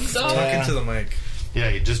bugs off. Talk into the mic.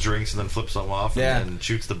 Yeah, he just drinks and then flips them off and Yeah. then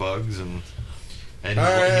shoots the bugs and he's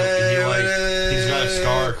got a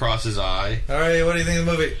scar across his eye. All right, what do you think of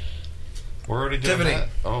the movie? We're already doing Tiffany. that.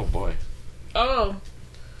 Oh boy. Oh.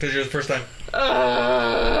 Because you're the first time.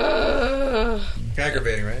 Uh,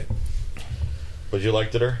 Aggravating, right? But you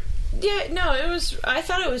liked it, or? yeah, no, it was. I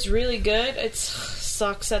thought it was really good. It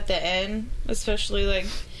sucks at the end, especially like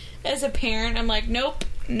as a parent. I'm like, nope.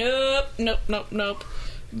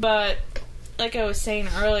 But like I was saying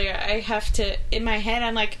earlier, I have to. In my head,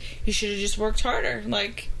 I'm like, you should have just worked harder.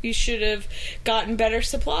 Like you should have gotten better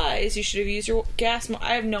supplies. You should have used your gas.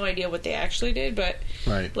 I have no idea what they actually did, but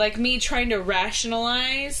Right. like me trying to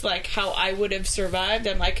rationalize like how I would have survived.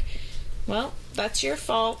 I'm like, well, that's your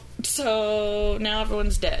fault. So now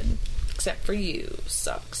everyone's dead except for you.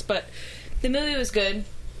 Sucks. But the movie was good.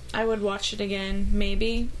 I would watch it again,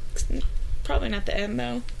 maybe. Probably not the end,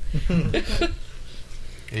 though.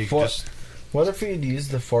 You could What? just What if he'd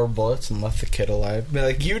used the 4 bullets and left the kid alive? Be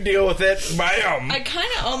like, you deal with it, bam! I kind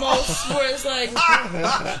of almost was like,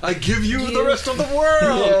 I give you the rest of the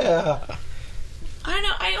world. Yeah. I don't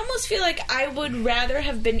know, I almost feel like I would rather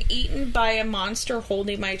have been eaten by a monster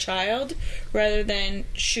holding my child rather than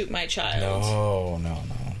shoot my child. No.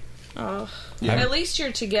 Oh. Yeah. At least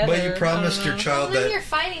you're together. But you promised your child Well, then that you're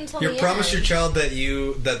fighting till you the promised end. your child that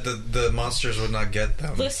the monsters would not get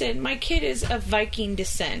them. Listen, my kid is of Viking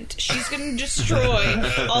descent. She's going to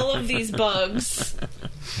destroy all of these bugs.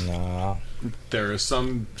 No. There are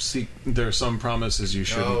some promises you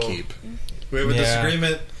shouldn't No. keep. We have a Yeah.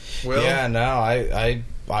 disagreement. Will? Yeah, no, I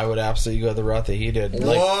would absolutely go the route that he did.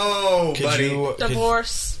 Like, Whoa, could buddy. you...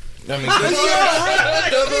 Divorce. I mean,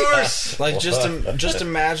 Divorce. like just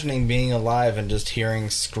imagining being alive and just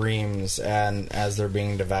hearing screams and as they're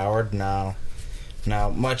being devoured. No,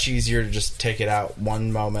 much easier to just take it out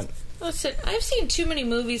one moment. Listen, I've seen too many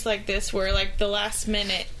movies like this where, like, the last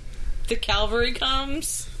minute, the cavalry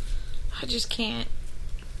comes. I just can't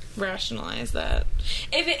rationalize that.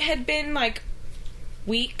 If it had been, like,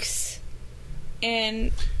 weeks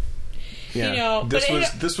and... Yeah. You know,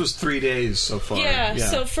 this was 3 days so far. Yeah,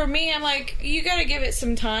 so for me, I'm like, you gotta give it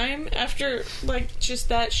some time. After, like, just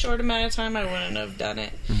that short amount of time, I wouldn't have done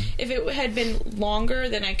it. If it had been longer,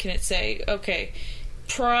 then I can say, okay,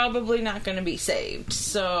 probably not gonna be saved.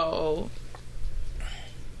 So,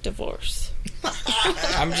 divorce.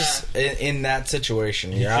 I'm just in that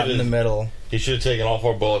situation. You're out in the should've- middle. He should have taken all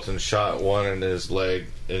 4 bullets and shot one in his leg,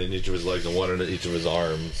 and in each of his legs, and one in each of his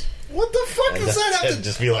arms. What the fuck And does that have and to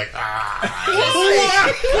just be like,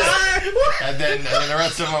 and then the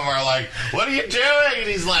rest of them are like, "What are you doing?" And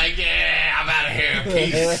he's like, "Yeah, I'm out of here.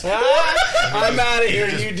 Peace." I'm out of here.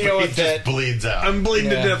 He You just- deal he with just it. bleeds out. I'm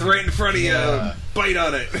bleeding Yeah. to death right in front of you. Yeah. Bite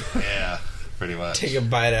on it. Yeah, pretty much. Take a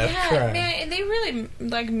bite out of Yeah, crime. man, and they really,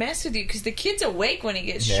 like, mess with you because the kid's awake when he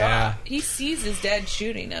gets Yeah. shot. He sees his dad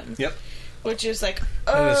shooting him. Yep. Which is like,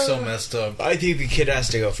 That is so messed up. I think the kid has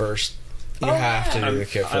to go first. You Oh, have yeah. to do the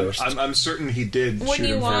kid I'm, first. I'm certain he did when shoot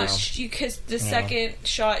you him watch, first. because the second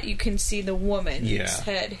shot, you can see the woman's Yeah.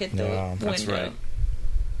 head hit the Yeah, window. that's right.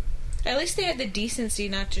 At least they had the decency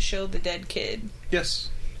not to show the dead kid, Yes.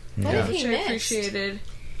 What Yeah. if he which I missed? appreciated.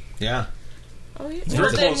 Yeah. Oh, yeah. Very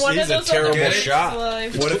Well, then close. one He's of a those terrible other kids is shot.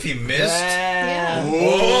 alive. What if he missed? Yeah.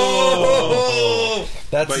 Whoa!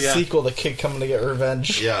 That's But the yeah. sequel, The Kid Coming to Get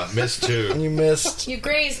Revenge. Yeah, missed too. You missed. You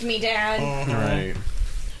grazed me, Dad. Right.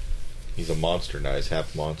 He's a monster now. He's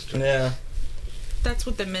half monster. Yeah. That's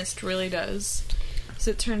what the mist really does. Is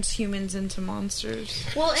it turns humans into monsters.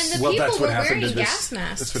 Well, and the Well, people that's were what happened wearing in this. gas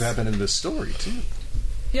masks. That's what happened in this story too.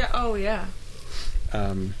 Yeah. Oh, yeah.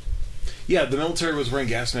 Yeah, the military was wearing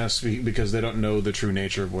gas masks because they don't know the true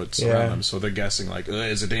nature of what's Yeah. around them, so they're guessing like,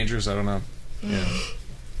 is it dangerous? I don't know. Yeah,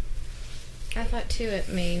 I thought too it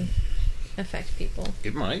may affect people.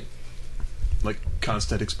 it might. Like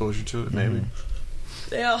constant exposure to it, maybe.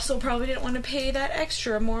 They also probably didn't want to pay that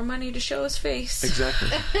extra more money to show his face. Exactly.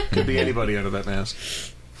 Could be anybody under that mask.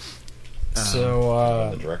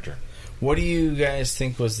 So, The director. what do you guys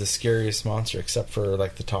think was the scariest monster, except for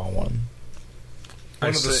like the tall one, One I'd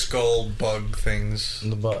of the say- skull bug things.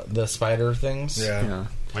 the spider things? Yeah. Yeah.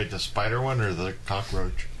 Wait, the spider one or the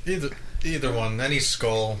cockroach? Either one. Any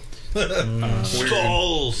skull.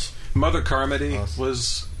 Skulls. Mother Carmody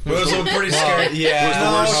was It was pretty scary. yeah. Was the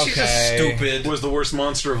No, worst- she's just Okay. stupid. was the worst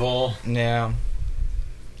monster of all Yeah.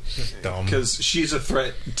 She's dumb. because she's a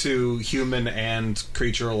threat to human and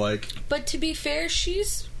creature alike. But to be fair,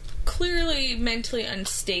 she's clearly mentally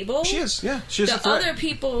unstable. She is. Yeah, she's a The threat. other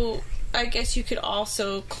people, I guess you could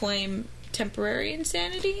also claim temporary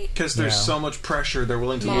insanity. Because there's Yeah. so much pressure, they're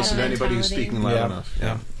willing to Yeah. listen to anybody who's Mentality. speaking loud Yeah. enough.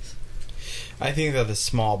 Yeah. I think that the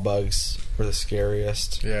small bugs were the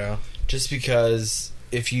scariest, Yeah. just because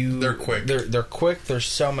if you They're quick. They're quick. There's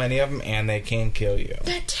so many of them, and they can kill you.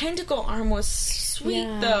 That tentacle arm was sweet,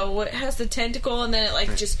 Yeah. though. It has the tentacle, and then it,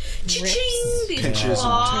 like, just Rips. ching these Pinches and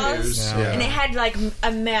claws. tears. Yeah. And it had, like,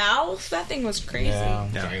 a mouth. That thing was crazy. Yeah.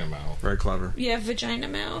 Yeah. Vagina mouth. Very clever. Yeah, vagina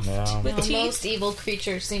mouth. Yeah. With Well, teeth. most evil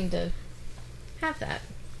creatures seem to have that.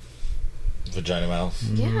 Vagina mouth.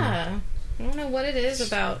 Yeah. I don't know what it is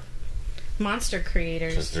about monster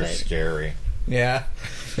creators, Because they're but scary. Yeah,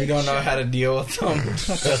 we don't know how to deal with them.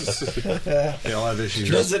 They all have issues.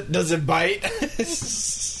 Does it bite?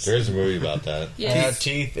 There's a movie about that. Yeah.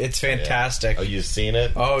 Teeth. It's fantastic. Oh, you've seen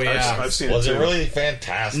it? Oh yeah. I've seen Was it it too. really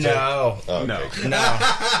fantastic? No. Oh, No. okay. No.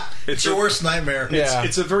 It's your worst nightmare. Yeah.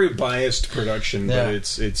 It's a very biased production, Yeah. but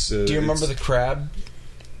it's. Do you remember the crab?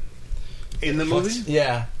 in the movie?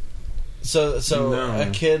 Yeah. So No. a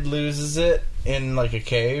kid loses it in like a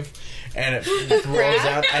cave, and it rolls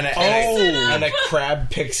out, and a crab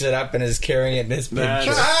picks it up and is carrying it in his That's-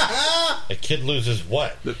 picture. A kid loses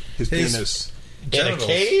what? His His- penis. In a Genitals.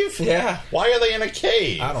 cave? Yeah, Why are they in a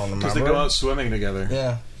cave? I don't remember. Because they go out swimming together.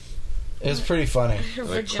 Yeah, it was pretty funny. Her The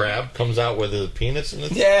vagina. crab comes out with his penis in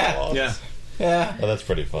its Yeah. claws? Yeah. Yeah, Oh, that's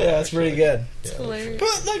pretty funny. yeah, it's pretty actually. good. It's hilarious.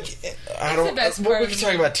 But like, I the don't. best We part can of talk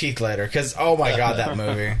the about teeth later, because oh my god, that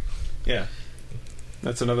movie! Yeah.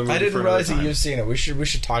 That's another movie. I didn't for realize that another you've seen it. We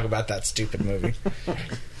should talk about that stupid movie.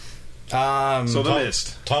 time. So The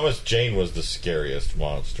Mist. Thomas Jane was the scariest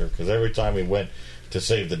monster because every time he went to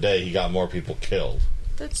save the day, he got more people killed.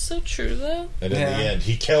 That's so true, though. And in Yeah. the end,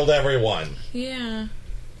 he killed everyone. Yeah.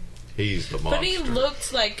 He's the monster. But he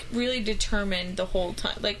looked like really determined the whole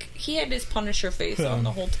time. Like he had his Punisher face on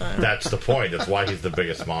the whole time. That's the point. That's why he's the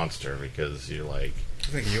biggest monster because you're like, I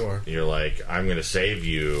think you are. I'm going to save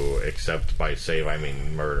you, except by save I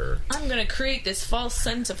mean murder. I'm gonna create this false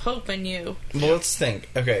sense of hope in you. Well, let's think.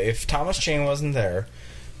 Okay, if Thomas Jane wasn't there,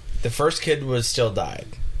 the first kid would still died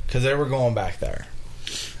because they were going back there.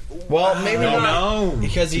 Well, maybe not. No,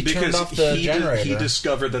 Because he turned off the generator. He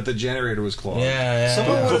discovered that the generator was clogged. Yeah.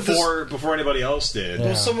 Someone would have Before anybody else did. Yeah.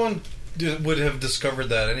 Well, someone would have discovered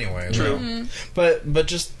that anyway. True. But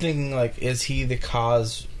just thinking, like, is he the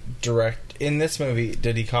cause direct in this movie?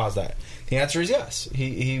 Did he cause that? The answer is yes.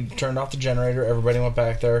 He turned off the generator. Everybody went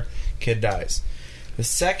back there. Kid dies. The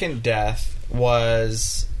second death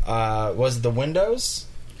was the windows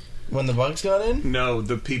when the bugs got in. No,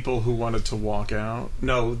 the people who wanted to walk out.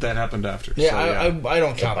 No, that happened after. Yeah, So, I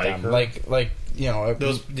don't count them. biker? Like you know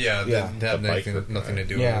Those, Yeah. that had The biker nothing to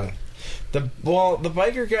do yeah. with it. The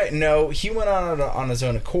biker guy. No, he went on his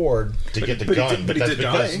own accord. To get the but he gun, did- but he that's did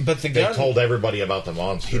because die. But the they gun. told everybody about the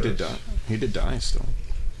monster. He did die. He did die still.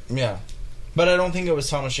 Yeah, but I don't think it was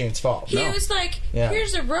Thomas Jane's fault. He was like, Yeah.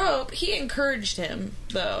 "Here's a rope." He encouraged him,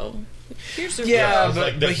 though. Here's a Yeah, rope. It's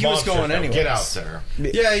but this he was monster going film. anyways. Get out there.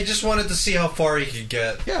 Yeah, he just wanted to see how far he could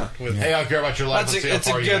get. Yeah. With, Hey, I don't care about your life. That's Let's see how it's a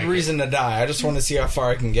far you good make it. reason to die. I just want to see how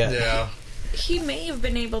far I can get. yeah. He may have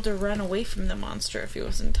been able to run away from the monster if he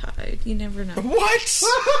wasn't tied. You never know. What?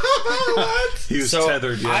 He was So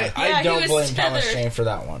tethered. Yeah. I Yeah, he don't was blame Thomas tethered. Jane for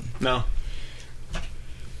that one. No.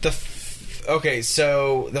 Okay,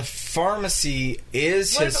 so the pharmacy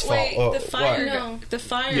is What his about- fault. wait, Oh, the fire, what? No. the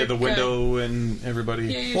fire. Yeah, the guy. window and everybody.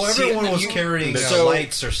 Yeah, Well, See, everyone and was you- carrying so-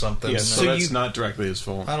 lights or something. Yeah, So so that's you- not directly his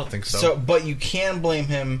fault. I don't think so. So, but you can blame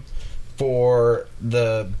him for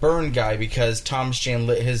the burn guy because Thomas Jane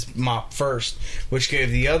lit his mop first, which gave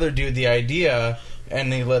the other dude the idea,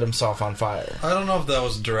 and he lit himself on fire. I don't know if that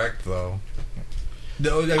was direct though.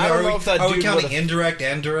 No, I mean, I don't are know we, if that are we dude counting would've- indirect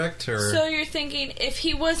and direct, or So you're thinking if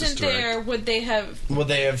he wasn't Just direct. there, would they have? Would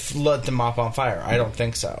they have lit the mop on fire? I don't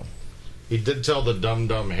think so. He did tell the dumb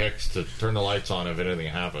Hicks to turn the lights on if anything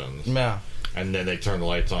happens. Yeah. And then they turned the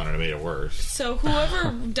lights on and it made it worse. So whoever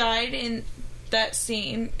died in that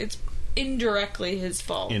scene, it's indirectly his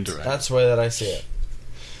fault. Indirect. That's the way that I see it.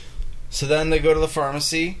 So then they go to the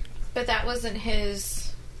pharmacy. But that wasn't his.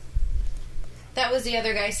 That was the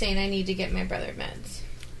other guy saying, "I need to get my brother meds."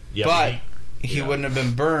 Yeah, But he yeah. wouldn't have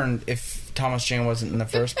been burned if Thomas Jane wasn't in the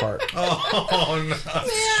first part. oh no,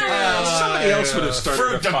 Somebody else would have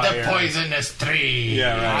started a fire. poisonous tree.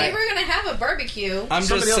 Yeah, They right. were gonna have a barbecue. I'm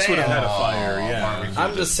Somebody just else would saying. have had a fire. Yeah. barbecue.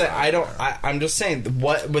 I'm just saying. I'm just saying.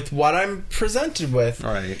 What I'm presented with.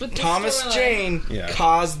 All right. With the Thomas storyline. Jane Yeah.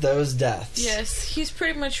 caused those deaths. Yes, he's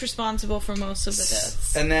pretty much responsible for most of the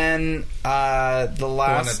deaths. And then the the one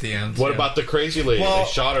last. at the end. What yeah. about the crazy lady? Well-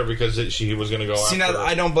 They shot her because she was going to go See, after now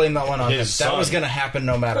I don't blame that one on him. his That was son. going to happen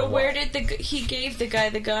no matter But what. where did he gave the guy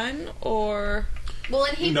the gun, or Well,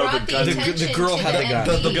 and he No, brought the the, gun- the attention girl to had the gun.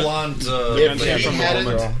 MP. the blonde? If Yeah, she from the hadn't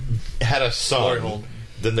woman. had a son,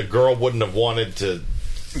 then the girl wouldn't have wanted to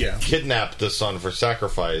Yeah. kidnap the son for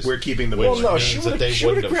sacrifice. We're keeping the Which Well, no, means she that would they have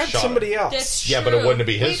wouldn't have grabbed shot somebody her. else. that's Yeah, true. but it wouldn't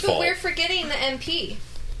be his Wait, but fault. we're forgetting the MP.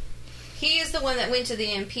 He is the one that went to the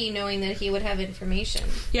MP knowing that he would have information.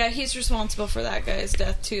 Yeah, he's responsible for that guy's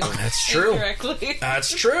death too. That's true. Indirectly.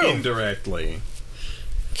 That's true. Indirectly.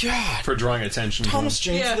 God, For drawing attention Thomas to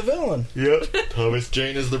Jane's Yeah. the villain. Yep. Thomas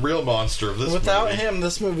Jane is the real monster of this Without movie. him,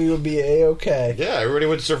 this movie would be a-okay. Yeah, everybody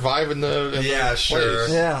would survive in the Yeah, the sure.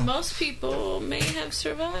 place. Yeah. Most people may have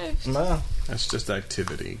survived. Wow. That's just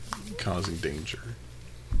activity causing danger.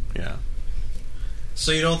 Yeah.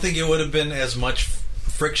 So you don't think it would have been as much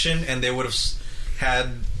friction, and they would have had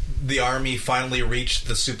the army finally reach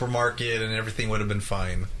the supermarket, and everything would have been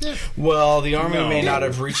fine? Well, the army No. may not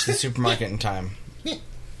have reached the supermarket in time.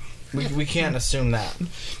 We can't assume that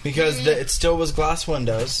because it still was glass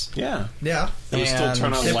windows. Yeah. Yeah. It was still And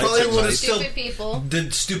turn on They lights probably at would have night. still Stupid people.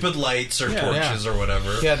 did stupid lights or Yeah. torches or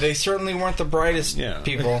whatever. Yeah, they certainly weren't the brightest Yeah.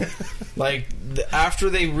 people. Like after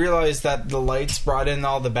they realized that the lights brought in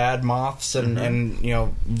all the bad moths and you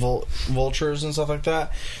know vultures and stuff like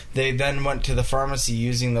that, they then went to the pharmacy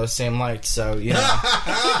using those same lights. So you know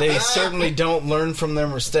they certainly don't learn from their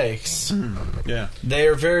mistakes. Yeah. They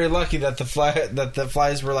are very lucky that the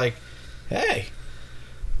flies were like, hey,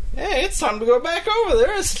 it's time to go back over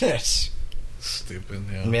there, isn't it? Stupid.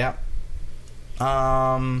 Yeah.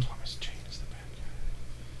 Thomas Jane is the bad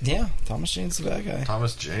guy. Yeah, Thomas Jane's the bad guy.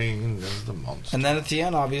 Thomas Jane is the monster. And then at the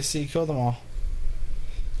end, obviously, he killed them all.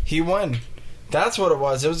 He won. That's what it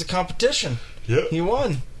was. It was a competition. Yeah. He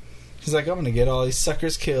won. He's like, I'm going to get all these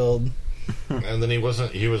suckers killed. And then he was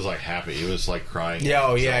like happy. He was like crying. Yeah,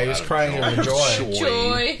 oh yeah, he was crying out over joy.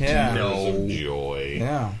 Joy. Yeah. of joy.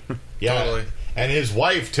 Yeah. Yeah. Totally. And his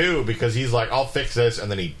wife too, because he's like, I'll fix this, and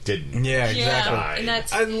then he didn't. Yeah, exactly. Yeah, and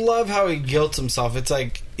that's I love how he guilts himself. It's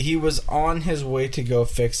like he was on his way to go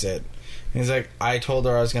fix it. And he's like, I told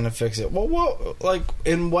her I was going to fix it. Well, what? Like,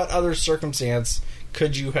 in what other circumstance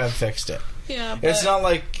could you have fixed it? yeah. It's not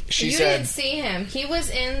like she you said. didn't see him. He was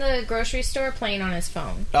in the grocery store playing on his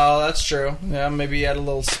phone. Oh, that's true. Yeah, maybe he had a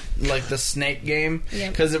little, like the snake game.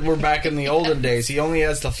 Yep. Because we're back in the olden days. He only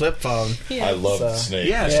has the flip phone. Yeah. I love So- Snake.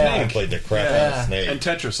 Yeah, I Snake. played the crap out Yeah. of Snake. And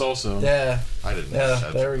Tetris also. Yeah. I didn't know Yeah,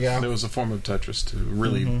 that. there we There go. was a form of Tetris too.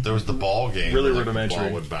 Really. There was the ball game. Really where, like, rudimentary. The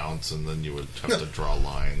ball would bounce, and then you would have to draw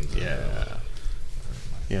lines. and- Yeah.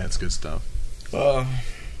 Yeah, it's good stuff.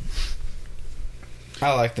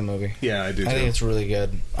 I like the movie. Yeah, I do too. I think it's really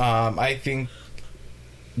good. I think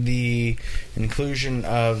the inclusion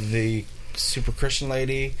of the super Christian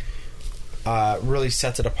lady really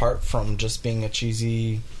sets it apart from just being a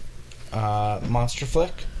cheesy monster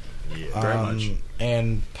flick. Yeah. Very much.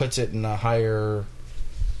 And puts it in a higher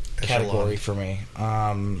category Echelon. for me.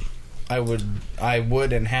 I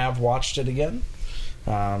would and have watched it again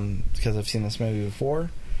because I've seen this movie before,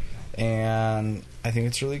 and I think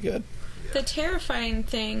it's really good. The terrifying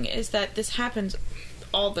thing is that this happens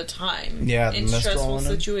all the time. Yeah, the in mist stressful rolling in.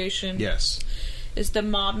 situations. Yes. Is the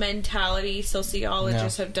mob mentality.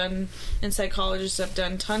 Sociologists Yeah. have done and psychologists have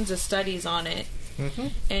done tons of studies on it. Mm-hmm.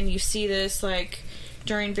 And you see this like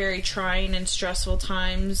during very trying and stressful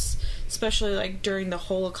times, especially like during the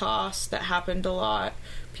Holocaust, that happened a lot.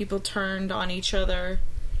 People turned on each other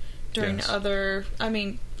during Yes. other. I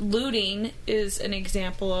mean, looting is an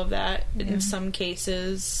example of that in some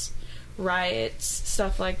cases. Riots,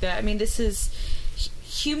 stuff like that. I mean, this is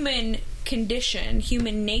human condition.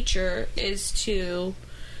 Human nature is to.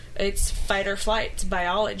 It's fight or flight. It's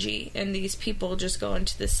biology, and these people just go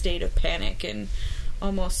into this state of panic and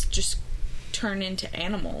almost just turn into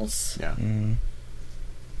animals. Yeah.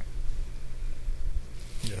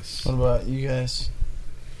 Yes. What about you guys?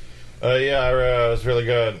 Yeah, it was really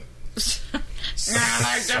good. I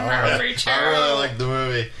like the movie too. I really liked the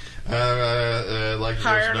movie. Like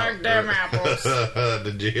How you like them apples?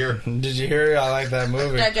 Did you hear? Did you hear? I like that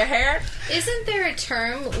movie. Did you hear it? Isn't there a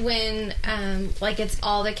term when, like, it's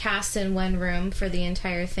all the cast in one room for the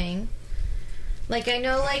entire thing? Like, I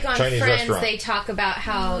know, like, on Chinese Friends, restaurant. they talk about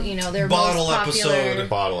how, you know, they're Bottle most popular. episode.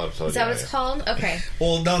 Bottle episode. Is that what it's called? Okay.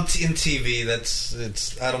 Well, not in TV.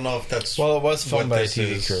 It's. I don't know if that's. Well, it was filmed what by a this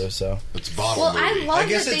TV is. crew, so It's bottle Well, movie. I love I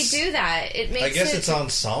guess that they it's- do that. It makes I guess it, it's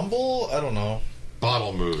ensemble. I don't know.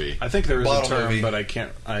 Bottle movie. I think there is a Bottle term, movie. but I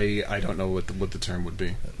can't. I don't know what the term would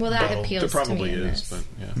be. Well, that Bottle. appeals There to me probably in is, this.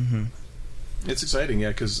 but yeah, it's exciting. Yeah,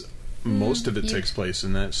 because most of it you- takes place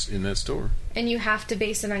in that store. And you have to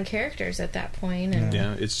base it on characters at that point. And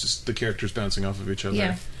Yeah, it's just the characters bouncing off of each other,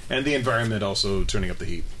 Yeah. and the environment also turning up the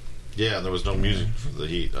heat. Yeah, and there was no music for the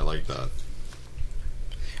heat. I like that.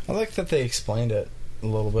 I like that they explained it a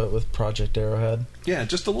little bit with Project Arrowhead. Yeah,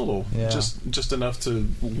 just a little, Yeah. just enough to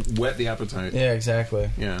whet the appetite. Yeah, exactly.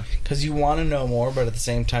 Yeah. Because you want to know more, but at the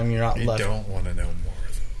same time, you're not You left. don't want to know more.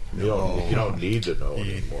 You don't need to know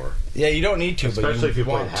anymore. Yeah, you don't need to, Especially but if you you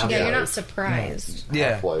play want Half-Life. to. yeah, you're not surprised.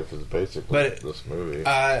 Yeah. Half-Life is basically But- this movie.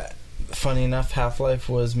 Funny enough, Half-Life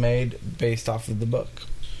was made based off of the book.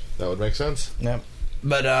 That would make sense. Yep.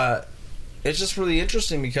 But it's just really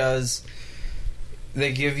interesting because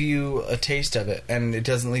they give you a taste of it, and it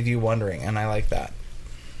doesn't leave you wondering, and I like that.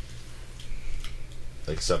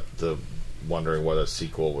 Except the wondering what a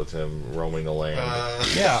sequel with him roaming the land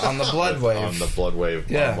on the Blood Wave. on the Blood Wave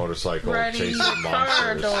motorcycle Riding chasing the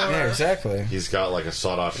monsters. corridor. Yeah, exactly. He's got like a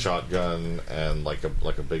sawed-off shotgun and like a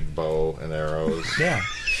big bow and arrows. Yeah.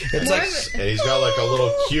 It's More like... of it- And he's got like a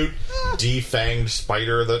little cute defanged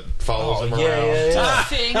spider that follows him around. yeah.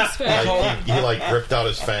 Things, Like, he like ripped out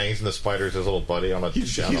his fangs, and the spider's his little buddy on a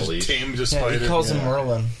He's leash. tamed a Yeah, spider. he calls him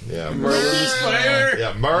Merlin. Yeah, Merlin the spider.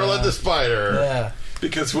 Yeah, Merlin the spider. Yeah.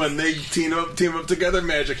 Because when they team up together,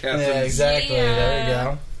 magic happens. Yeah, exactly. Yeah. There you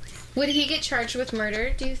go. Would he get charged with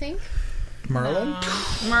murder, do you think? Merlin?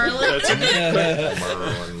 Merlin. That's a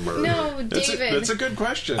good, Merlin. No, David. that's a good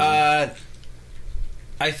question.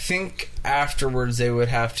 I think afterwards they would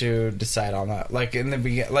have to decide on that. Like in the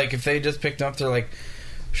beginning, like if they just picked him up, they're like,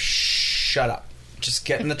 "Shut up, just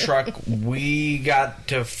get in the truck. We got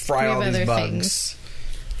to fry We have all these other bugs." things.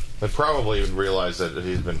 They probably would realize that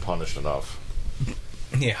he's been punished enough.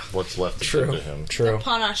 Yeah, What's left to true, do to him? true.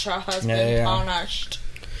 Punisher has Yeah, been yeah. punished.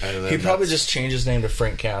 And then He probably that's- just changed his name to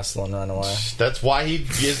Frank Castle and run away. That's why he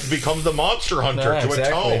becomes the monster hunter Yeah, to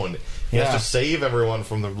exactly. atone. He Yeah. has to save everyone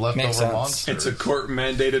from the Makes leftover sense. monsters. it's a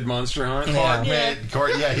court-mandated monster hunt. Yeah.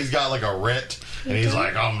 Yeah, he's got like a writ, and he's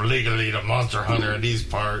like, I'm legally the monster hunter in these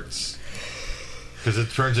parts. Because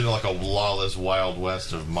it turns into like a lawless Wild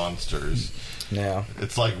West of monsters. Yeah,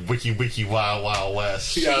 It's like Wiki Wiki Wild Wild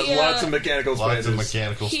West. Yeah, He, lots of mechanical Lots spiders. of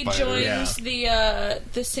mechanical He spiders. joins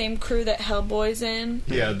the same crew that Hellboy's in.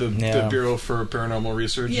 Yeah, the Yeah. Bureau for Paranormal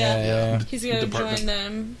Research. yeah. He's gonna Department. join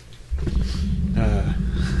them.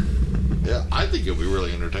 Yeah, I think it'll be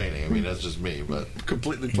really entertaining. I mean, that's just me, but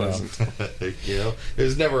Completely pleasant. you know,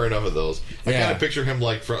 there's never enough of those. I Yeah. kind of picture him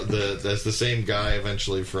like as the same guy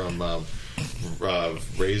eventually from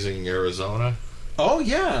Raising Arizona, Oh,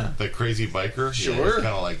 yeah. the crazy biker. Sure. Yeah, he's kind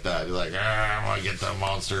of like that. He's like, I want to get the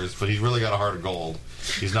monsters, but he's really got a heart of gold.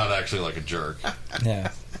 He's not actually like a jerk.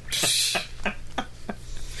 yeah.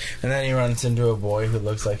 And then he runs into a boy who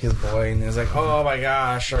looks like his boy, and he's like, "Oh my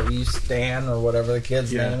gosh, are you Stan or whatever the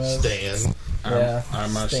kid's Yeah, name is?" Stan. Yeah, I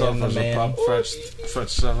Stan myself the as a man. pup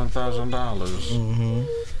fetched $7,000.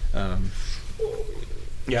 Mm-hmm.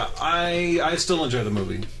 Yeah, I still enjoy the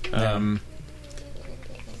movie.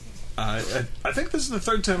 I think this is the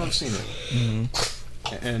third time I've seen it,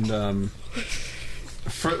 and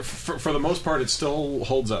for the most part, it still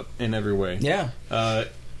holds up in every way. Yeah,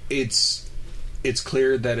 It's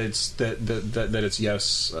clear that it's it's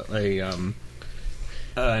yes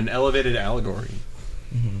an elevated allegory.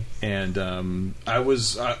 And I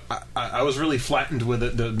was really flattened with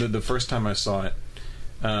it the first time I saw it,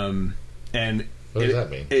 and What does that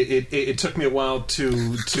mean? It took me a while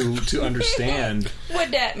to understand.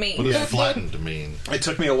 What'd that mean? What does flattened mean? It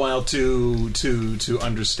took me a while to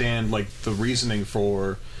understand like the reasoning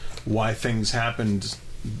for why things happened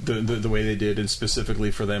the way they did, and specifically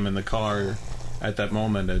for them in the car at that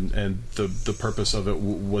moment, and the purpose of it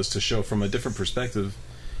was to show from a different perspective.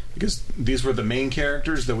 Because these were the main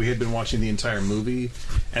characters that we had been watching the entire movie,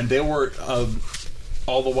 and they were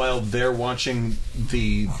all the while they're watching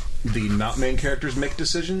the not main characters make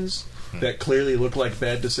decisions that clearly look like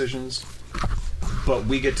bad decisions, but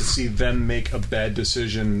we get to see them make a bad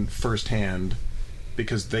decision firsthand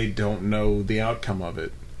because they don't know the outcome of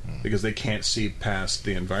it, because they can't see past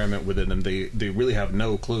the environment within them. They really have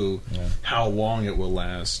no clue how long it will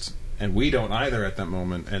last. And we don't either at that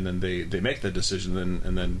moment, and then they make the decision,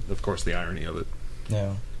 and then of course the irony of it.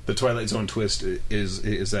 yeah, The Twilight Zone twist is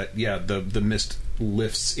that the mist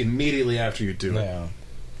lifts immediately after you do it.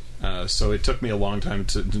 yeah. So it took me a long time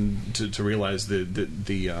to realize the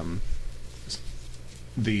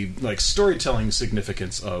like storytelling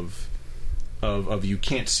significance of you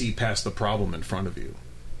can't see past the problem in front of you.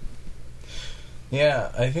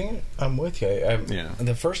 Yeah, I think I'm with you. Yeah.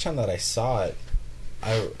 The first time that I saw it,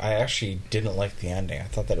 I actually didn't like the ending. I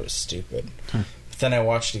thought that it was stupid. But then I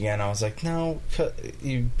watched it again. I was like, no,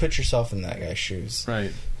 you put yourself in that guy's shoes.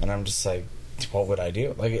 Right. And I'm just like, what would I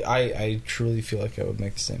do? Like, I truly feel like I would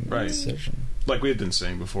make the same decision. Like we had been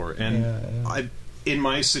saying before. And Yeah. in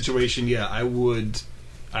my situation, I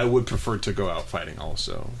would prefer to go out fighting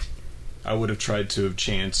also. I would have tried to have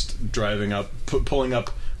chanced driving up, pulling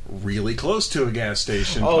up really close to a gas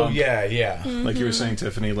station. Oh, pump. yeah. Like you were saying,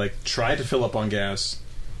 Tiffany, like try to fill up on gas,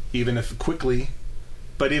 even if quickly.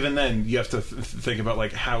 But even then, you have to think about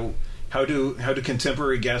like how do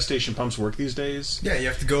contemporary gas station pumps work these days? Yeah, you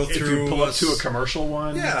have to go If through. you pull up to a commercial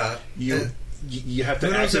one, Yeah, you you have to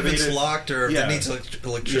Who knows if activate it's it. locked or if Yeah. it needs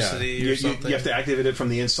electricity or something. You have to activate it from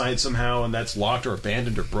the inside somehow, and that's locked or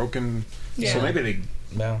abandoned or broken. Yeah. So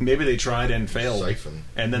No. maybe they tried and failed, Siphon.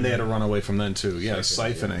 and then they had to run away from then too. Yeah,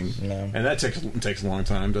 siphoning, Yeah. and that takes a long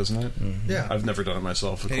time, doesn't it? Yeah. I've never done it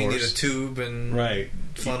myself. Of And you need a course, tube and right?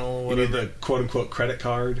 funnel, You need whatever. the quote unquote credit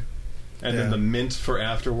card, and then Yeah. the mint for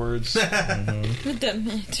afterwards. The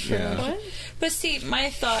mint for Yeah. What? But see, my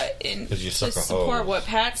thought in 'Cause you to suck a support hose. what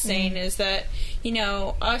Pat's saying is that, you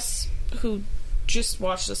know, us who just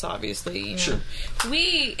watched this, obviously, you know, Sure.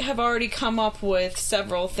 we have already come up with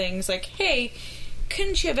several things like, hey,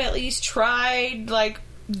 couldn't you have at least tried like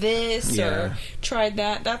this Yeah. or tried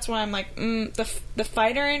that? That's why I'm like, the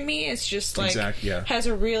fighter in me is just like Yeah. has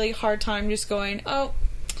a really hard time just going, oh,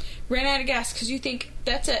 ran out of gas, because you think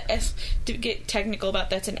that's to get technical about,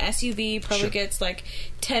 that's an SUV, probably Sure. gets like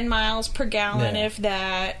 10 miles per gallon, Yeah. if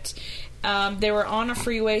that. They were on a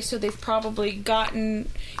freeway, so they've probably gotten,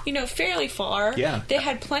 you know, fairly far. Yeah. They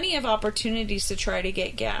had plenty of opportunities to try to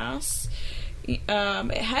get gas. It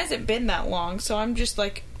hasn't been that long, so I'm just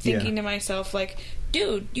like thinking to myself, like,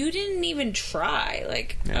 dude, you didn't even try.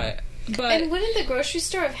 Like, Yeah. but And wouldn't the grocery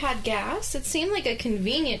store have had gas? It seemed like a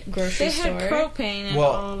convenient grocery they store. had propane and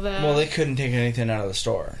all of that. Well, they couldn't take anything out of the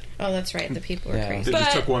store. Oh, that's right. The people were Yeah. crazy. They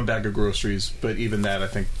just But- took one bag of groceries, but even that, I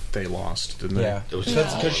think they lost, didn't they? Yeah, It was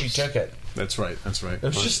that's just because she olives. took it. That's right. It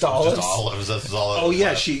was just Just olives. olives. That's all. Oh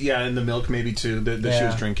yeah, and the milk maybe too that she Yeah.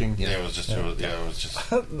 was drinking. Yeah, it was just. It was just.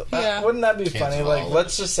 Yeah. Wouldn't that be Cans funny? of Like, olives.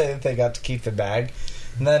 let's just say that they got to keep the bag,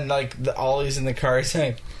 and then like Ollie's in the car, he's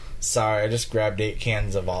saying, "Sorry, I just grabbed 8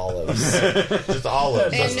 cans of olives." Just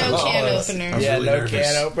olives. And no That's can olives. opener. Yeah, really no nervous.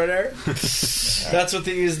 can opener. That's what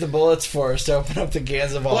they use the bullets for, is to open up the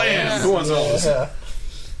cans of olives. Blam! Who wants olives? Yeah.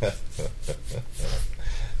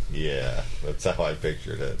 Yeah, that's how I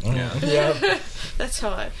pictured it. Yeah. that's how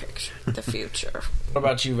I pictured the future. What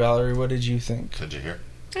about you, Valerie? What did you think? Did you hear?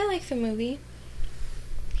 I like the movie.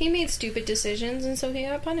 He made stupid decisions, and so he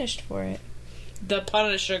got punished for it. The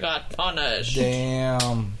Punisher got punished.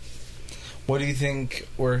 Damn. What do you think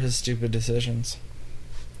were his stupid decisions?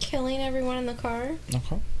 Killing everyone in the car.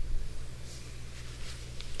 Okay.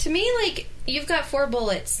 To me, like, you've got 4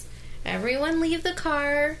 bullets. Everyone leave the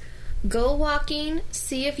car. Go walking.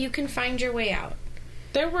 See if you can find your way out.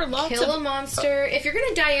 There were lots Kill a of monster. If you're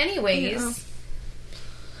gonna die anyways. Yeah.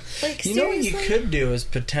 Like, You know what seriously? you could do is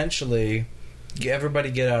potentially everybody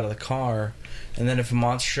get out of the car, and then if a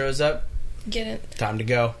monster shows up, Get it. time to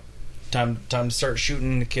go. Time to start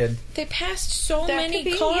shooting the kid. They passed so That many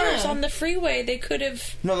could be, cars yeah. on the freeway. They could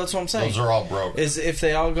have. No, that's what I'm saying. Those are all broke. Is if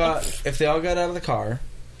they all got out of the car,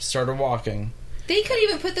 started walking. They could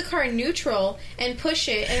even put the car in neutral and push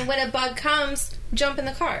it, and when a bug comes, jump in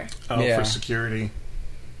the car. Oh, Yeah. for security.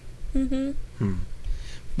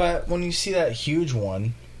 But when you see that huge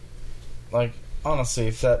one, like honestly,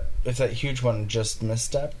 if that huge one just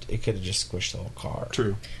misstepped, it could have just squished the whole car.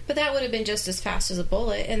 True. But that would have been just as fast as a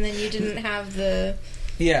bullet, and then you didn't have to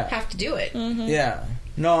do it. Yeah.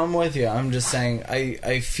 No, I'm with you. I'm just saying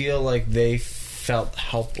I feel like they felt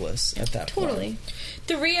helpless at that point. Totally.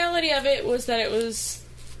 The reality of it was that it was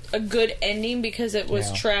a good ending because it was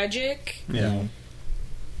Yeah. tragic Yeah.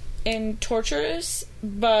 and torturous,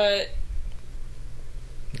 but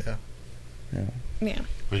Yeah. yeah.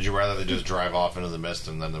 Would you rather they just drive off into the mist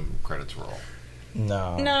and then the credits roll?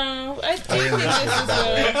 No. No, I think this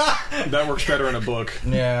is a That works better in a book.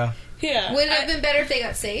 Yeah. yeah. Would it have been better if they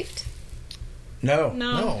got saved? No.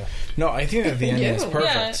 No. No, I think that the ending is Yeah.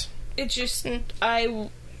 perfect. It just I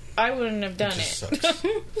wouldn't have done just it. sucks.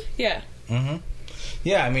 Yeah. Mm-hmm.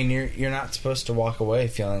 Yeah, I mean you're not supposed to walk away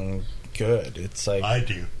feeling good. It's like I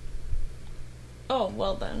do. Oh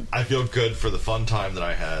well then. I feel good for the fun time that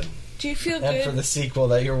I had. Do you feel and good? for the sequel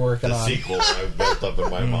that you're working The on. sequel that I've built up in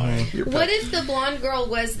my mind. What if the blonde girl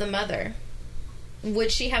was the mother?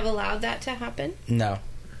 Would she have allowed that to happen? No.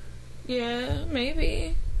 Yeah,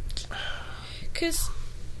 maybe. Because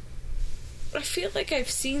I feel like I've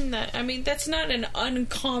seen that. I mean, that's not an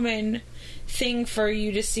uncommon thing for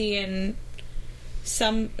you to see in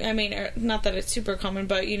some. I mean, not that it's super common,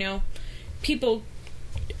 but you know, people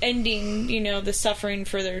ending, you know, the suffering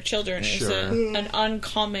for their children is Sure. an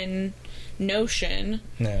uncommon notion,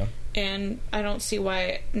 No. and I don't see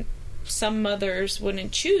why some mothers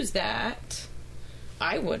wouldn't choose that.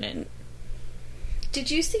 I wouldn't. Did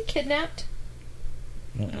you see Kidnapped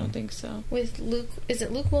I don't think so. with Luke? Is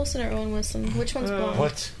it Luke Wilson or Owen Wilson? Which one's blonde?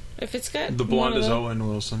 What? If it's got The blonde one of is them- Owen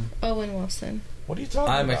Wilson. Owen Wilson. What are you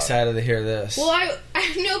talking I'm about? excited to hear this. Well,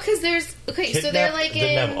 I know because there's so they're like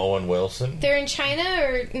didn't have in Owen Wilson. they're in China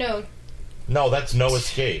or no? No, that's No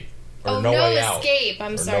Escape. Or No Way Out. Escape.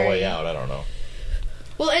 I'm or sorry. No Way Out. I don't know.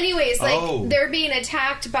 Well, anyways, like Oh. they're being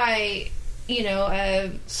attacked by,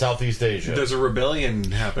 Southeast Asia. There's a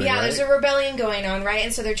rebellion happening. yeah, right? there's a rebellion going on, right?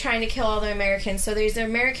 And so they're trying to kill all the Americans. So there's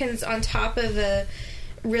Americans on top of a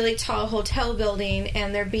really tall hotel building,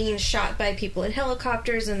 and they're being shot by people in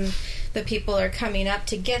helicopters, and the people are coming up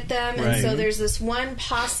to get them. Right. And so there's this one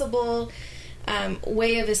possible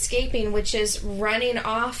way of escaping, which is running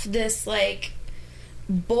off this like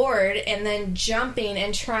board and then jumping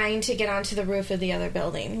and trying to get onto the roof of the other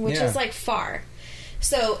building, which Yeah. is like far.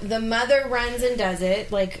 So the mother runs and does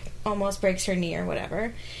it, like almost breaks her knee or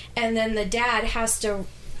whatever, and then the dad has to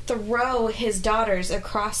throw his daughters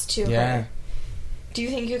across to Yeah. her. Do you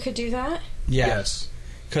think you could do that? Yeah. Yes.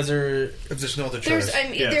 Because they're... If there's no other choice.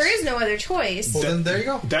 Yes. There is no other choice. Well, then there you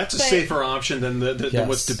go. That's a But- safer option than than Yes.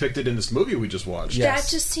 what's depicted in this movie we just watched. Yeah. That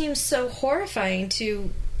Yes. just seems so horrifying to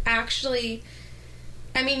actually.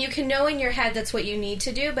 I mean, you can know in your head that's what you need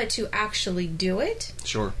to do, but to actually do it.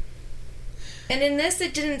 Sure. And in this,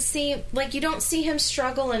 it didn't seem like you don't see him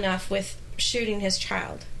struggle enough with shooting his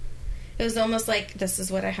child. It was almost like, this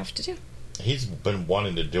is what I have to do. He's been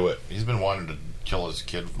wanting to do it. He's been wanting to kill his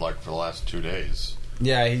kid for the last 2 days.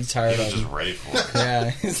 Yeah, he's tired He of was just it. ready for it. Yeah,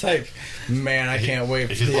 he's like, man, I can't wait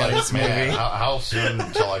for He's the like, this man, movie. how soon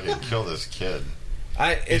until I can kill this kid?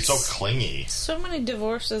 He's so clingy. So many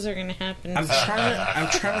divorces are going to happen. I'm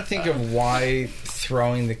trying to think of why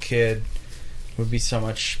throwing the kid would be so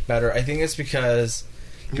much better. I think it's because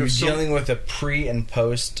you're so- dealing with a pre and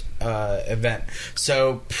post event.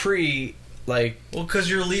 So pre, like, Well, because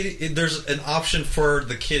you're leading. There's an option for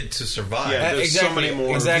the kid to survive. Yeah, there's so many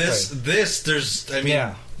more. Exactly. There's. I mean, Yeah.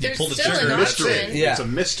 you There's pull the still trigger. an that's option. it. Yeah. It's a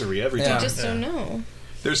mystery every Yeah. time. You just don't know.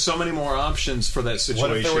 There's so many more options for that situation.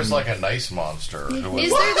 What if there was like a nice monster? Who was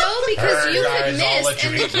Is there though? Because Hey, you guys, could I'll miss let you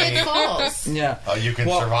and the eat kid me. falls. yeah. you can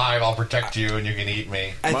Well, survive. I'll protect you, and you can eat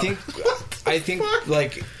me. I think,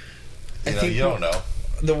 like, I think You don't know.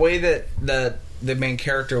 the way that the main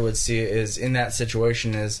character would see it is in that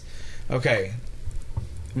situation is, okay,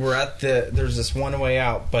 we're at there's this one way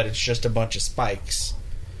out, but it's just a bunch of spikes,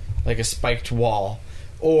 like a spiked wall,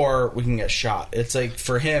 or we can get shot. It's like,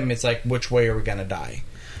 for him, it's like, which way are we gonna die?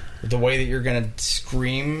 The way that you're gonna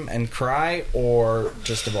scream and cry, or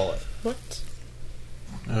just a bullet? What?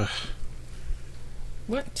 Ugh.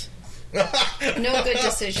 What? No good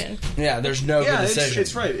decision. Yeah, there's no Yeah, good decision.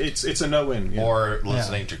 it's right. It's a no-win. Yeah. Or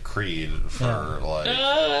listening to Creed for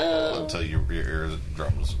until your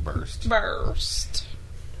eardrums burst. Burst.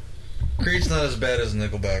 Creed's not as bad as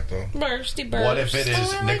Nickelback, though. Bursty burst. What if it is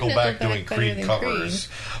Oh, I like Nickelback Nickelback doing better Creed than covers?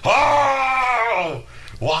 Oh,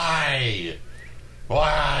 why?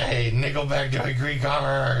 Why Nickelback doing Creed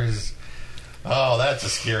covers? Oh, that's a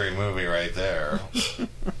scary movie right there.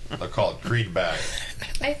 They'll call it Creed back.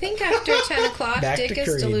 I think after 10 o'clock, Back Dick to is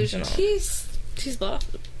Creed. delusional. He's lost.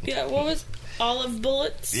 Yeah, what was olive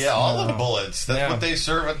bullets? Yeah, olive bullets. That's Yeah. what they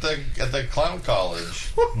serve at the clown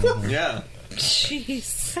college. Yeah.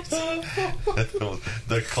 Jeez.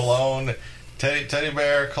 The Cologne Teddy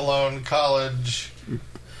Bear Cologne College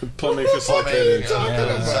Plumbing Plumbing facilitated.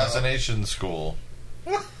 assassination school.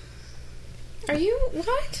 Are you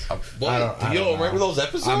what? You don't remember those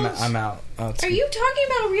episodes? I'm out. Are you talking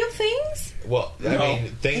about real things? Well, I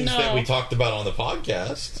mean, things No. that we talked about on the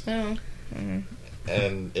podcast Oh,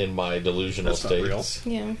 and in my delusional That's not real. states.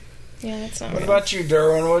 yeah, yeah. That's not. What real. about you,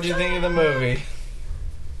 Derwin? What did you think of the movie?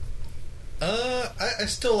 I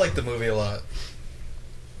still like the movie a lot.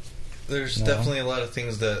 There's No. definitely a lot of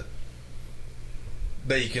things that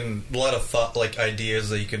you can, a lot of thought, like ideas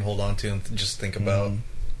that you can hold on to and just think about.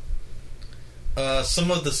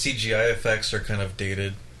 Some of the CGI effects are kind of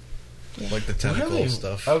dated, like the tentacle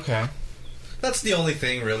stuff. Okay. That's the only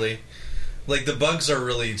thing, really. Like the bugs are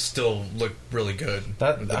really still look really good.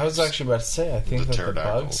 I was actually about to say, I think The that the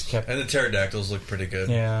bugs pterodactyls. kept. And the pterodactyls look pretty good.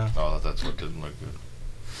 Yeah. Oh, that's what didn't look good.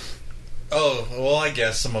 Oh, well, I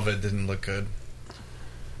guess some of it didn't look good.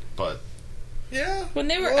 But Yeah. When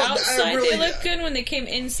they were Well, outside, I really- they looked good. When they came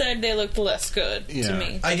inside, they looked less good Yeah. to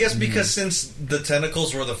me. I guess because since the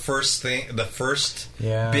tentacles were the first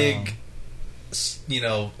Yeah. big,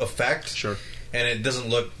 effect, Sure. and it doesn't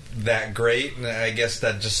look that great, and I guess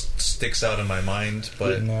that just sticks out in my mind,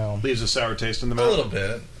 but No. Leaves a sour taste in the a mouth. little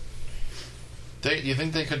bit. you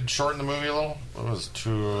think they could shorten the movie a little? It was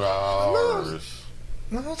 2 hours.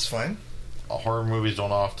 No, that's fine. Horror movies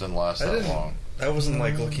don't often last I that didn't- long. I wasn't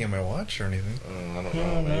like looking at my watch or anything. I don't I know,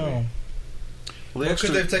 don't maybe. know. Well, the What extra,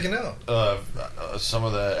 could they have taken out? Some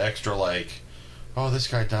of the extra, like, oh, this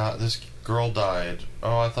guy died. This girl died.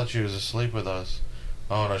 Oh, I thought she was asleep with us.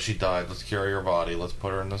 Oh no, she died. Let's carry her body. Let's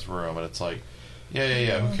put her in this room. And it's like,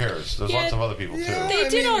 Yeah. Who cares? There's lots of other people too. They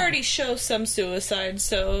did already show some suicide,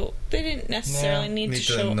 so they didn't necessarily need to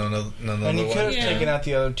show. And you could have taken out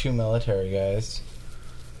the other 2 military guys.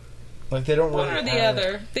 Like they don't one really. Or the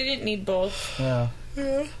other. They didn't need both. Yeah.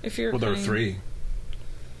 If you're. Well, there were 3.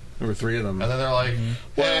 There were 3 of them. And then they're like,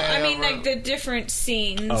 well, I mean, like the different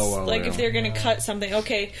scenes. If they're going to cut something,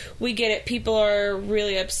 okay, we get it. People are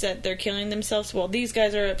really upset. They're killing themselves. Well, these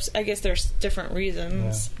guys are upset. I guess there's different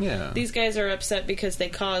reasons. Yeah. These guys are upset because they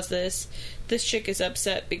caused this. This chick is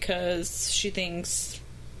upset because she thinks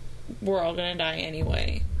we're all going to die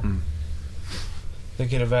anyway. They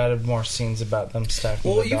could have added more scenes about them stacking.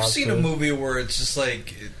 Well, the you've dog seen food. a movie where it's just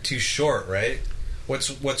like too short, right?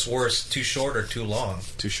 What's worse, too short or too long?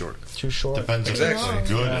 Too short. Too short. depends if it's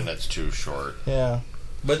good and it's too short. Yeah.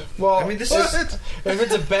 But Well, I mean, this is if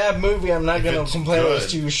it's a bad movie, I'm not going to it's complain good.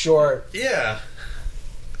 it's too short. yeah.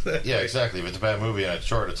 Yeah, exactly. If it's a bad movie and it's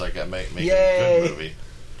short, it's like make it Yay. a good movie.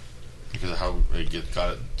 Because of how it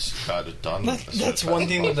got it done. That's one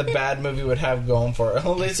thing that the bad movie would have going for it.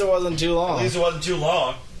 At least it wasn't too long. At least it wasn't too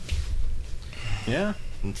long. Yeah.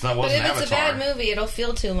 It's not But wasn't if it's Avatar. a bad movie, it'll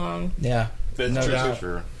feel too long. Yeah. That's No true. doubt.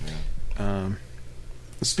 Sure.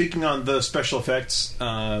 Speaking on the special effects,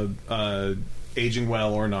 aging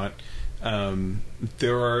well or not,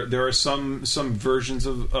 there are some versions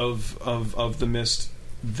of the Mist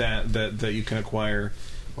that you can acquire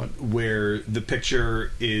where the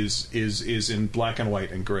picture is in black and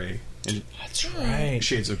white and gray. And That's right.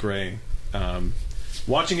 shades of gray.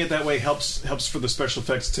 Watching it that way helps for the special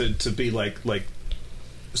effects to be like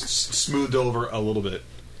smoothed over a little bit.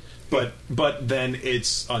 But then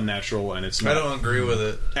it's unnatural and it's not, I don't agree with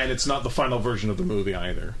it. and it's not the final version of the movie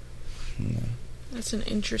either. That's an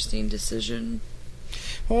interesting decision.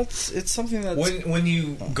 Well, it's something that's... When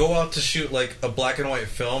you go out to shoot like a black and white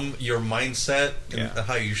film, your mindset and Yeah.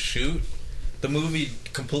 how you shoot, the movie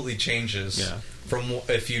completely changes from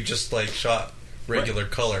if you just like shot regular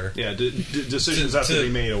color. Yeah, decisions To- have to to- be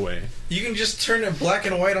made away. You can just turn it black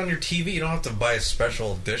and white on your TV. You don't have to buy a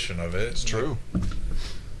special edition of it. It's True.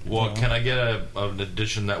 Well, can I get an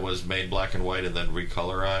edition that was made black and white and then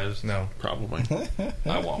recolorized? No. Probably.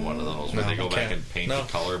 I want one of those where No, they go you back can't. and paint No, the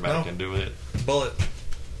color back no. into it. Bullet.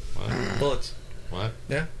 What? Bullets. What?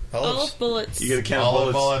 Yeah. Olive bullets. You get a can of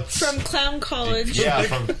Olive bullets. bullets. From Clown College. Yeah,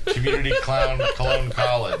 from Community Cologne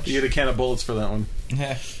College. You get a can of bullets for that one.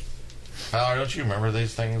 Yeah. Tyler, don't you remember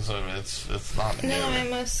these things? I mean, it's not new. No, I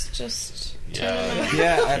must just turn them Yeah. on.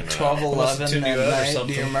 Yeah, at 12:11 tune at you out or night. Do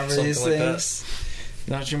something- you remember something these like that. things?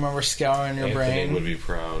 Don't you remember scouring your Anthony brain? would be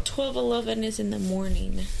proud. 12:11 is in the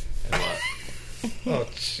morning. And what? Oh,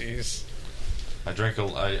 jeez. I drank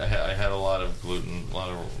I had a lot of gluten, a lot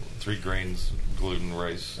of 3 grains gluten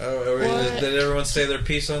rice. Did everyone say their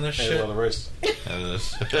piece on this shit? of rice. And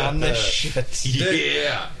this, On this shit.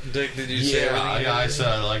 yeah. Dick, did you say Yeah, everything? I said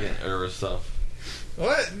I like it or stuff.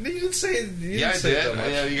 What? You didn't say. You Yeah, I didn't say did. that much.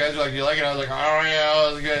 Yeah, you guys were like, you like it? I was like, oh yeah,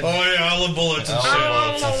 it was good. Oh yeah, all the bullets and shit.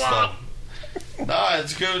 Bullets and stuff. No,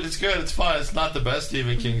 it's good. It's good. It's fun. It's not the best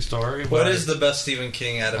Stephen King story. What but is the best Stephen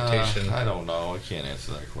King adaptation? I don't know. I can't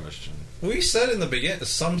answer that question. We said in the beginning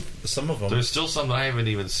some of them. There's still some that I haven't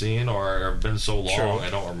even seen or have been so long True. I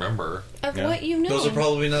don't remember. Of Yeah. what you know. Those are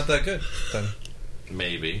probably not that good. Then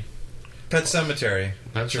Maybe. Pet Cemetery.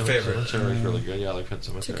 What's your favorite? Cemetery is really good. Yeah, I like Pet It's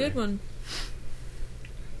Cemetery. a good one.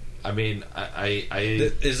 I mean,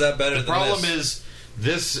 Is that better the than problem this?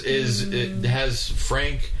 is it has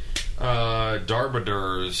Frank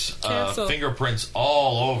Darbidour's Castle. fingerprints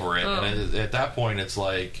all over it, Oh. and at that point, it's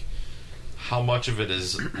like how much of it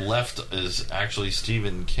is left is actually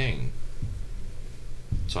Stephen King.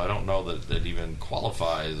 So I don't know that it even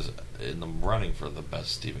qualifies in the running for the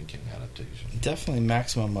best Stephen King adaptation. Definitely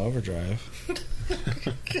Maximum Overdrive.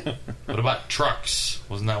 What about Trucks?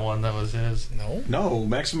 Wasn't that one that was his? No,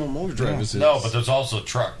 Maximum Overdrive Yeah. is his. No, but there's also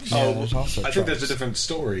Trucks. Yeah, there's also I think that's a Trucks. different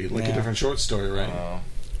story, like Yeah. a different short story, right?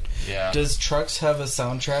 Yeah. Does Trucks have a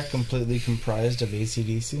soundtrack completely comprised of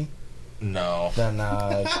AC/DC? No. Then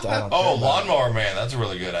I don't care Oh, about it. Lawnmower Man. That's a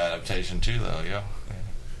really good adaptation too, though. Yeah.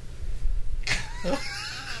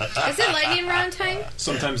 Is it lightning round time?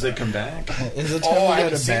 Sometimes they come back. Is it time Oh, to I go haven't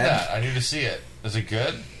to seen bed? that. I need to see it. Is it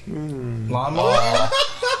good? Lawnmower?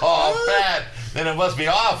 Oh, bad. Then it must be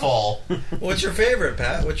awful. What's your favorite,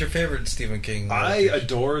 Pat? What's your favorite Stephen King? I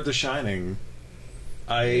adore The Shining.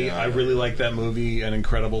 I really like that movie an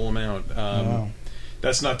incredible amount. Wow.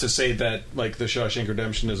 That's not to say that like The Shawshank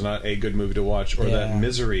Redemption is not a good movie to watch, or that Yeah.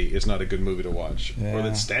 Misery is not a good movie to watch, or Yeah.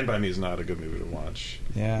 that Stand By Me is not a good movie to watch,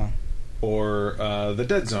 Yeah. or The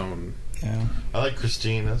Dead Zone Yeah. I like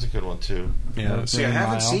Christine. That's a good one too. Yeah. See, I Green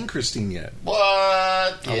haven't Mile. seen Christine yet. What?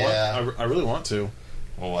 I really want to.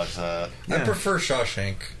 We'll watch that. I prefer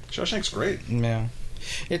Shawshank. Shawshank's great. Yeah.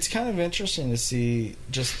 It's kind of interesting to see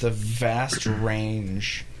just the vast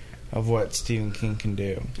range of what Stephen King can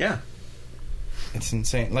do. Yeah. It's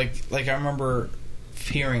insane. Like I remember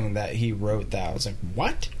hearing that he wrote that. I was like,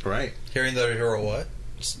 what? Right. Hearing that hero what?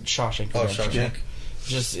 Shawshank. Oh, Redemption. Shawshank. Yeah.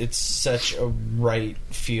 Just, it's such a right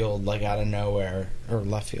field, like out of nowhere. Or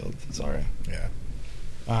left field, sorry. Yeah.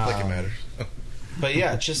 Like it matters. But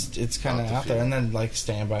yeah, it's kind of out there. And then, like,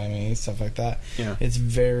 Stand By Me, stuff like that. Yeah. It's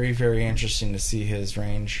very, very interesting to see his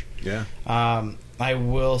range. Yeah. I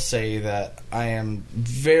will say that I am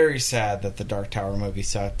very sad that the Dark Tower movie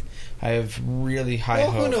sucked. I have really high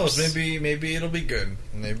hopes. Who knows? Maybe it'll be good.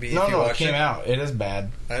 Maybe if you No, it watch came out. It is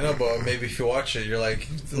bad. I know, but maybe if you watch it, you're like,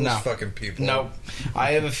 those fucking people. Nope.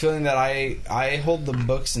 I have a feeling that I hold the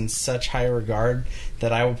books in such high regard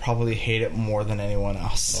that I will probably hate it more than anyone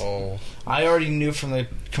else. Oh. I already knew from the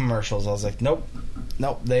commercials. I was like, nope.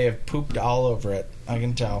 They have pooped all over it. I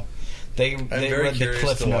can tell. They very read the curious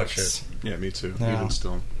Cliff to watch Notes. Yeah, me too. Yeah. Even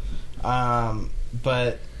still.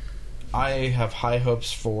 But I have high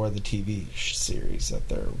hopes for the TV series that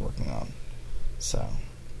they're working on. So,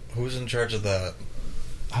 Who's in charge of that?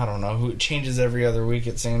 I don't know. Who changes every other week,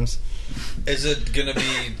 it seems. Is it going to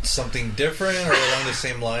be something different or along the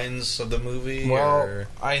same lines of the movie? Well, or?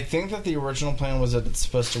 I think that the original plan was that it's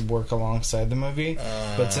supposed to work alongside the movie.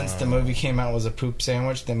 But since the movie came out was a poop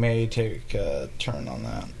sandwich, they may take a turn on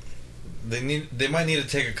that. They might need to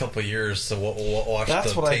take a couple years to watch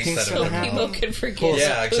That's the what I taste think's out gonna of it. happen. People could forget.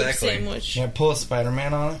 Yeah, the poop exactly. Sandwich. Yeah, pull a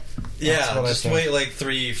Spider-Man on it. That's Yeah, what I just think. wait like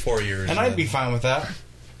 3-4 years. And I'd be fine with that.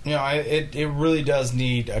 You know, it really does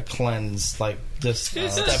need a cleanse, like just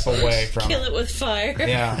step away from Kill it. it with fire.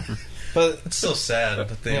 Yeah, but It's so sad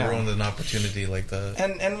that they Yeah. ruined an opportunity like that.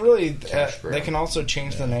 and really, Cash grab. they can also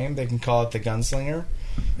change the name. They can call it the Gunslinger,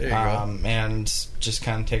 There you go. and just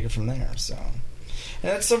kind of take it from there. So,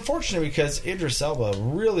 and it's unfortunate because Idris Elba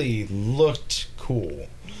really looked cool.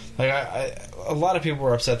 Like a lot of people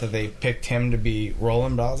were upset that they picked him to be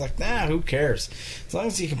Roland, but I was like, nah, who cares? As long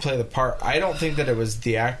as he can play the part. I don't think that it was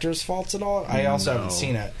the actor's fault at all. I also haven't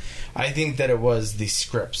seen it. I think that it was the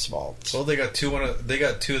script's fault. Well, they got two of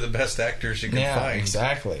the best actors you can find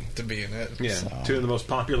exactly. to be in it. Yeah, So. two of the most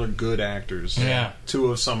popular good actors. Yeah.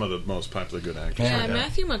 Two of some of the most popular good actors. Yeah, right now.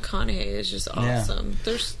 Matthew McConaughey is just Yeah. awesome.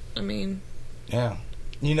 Yeah.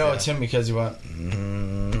 You know it's him because he went...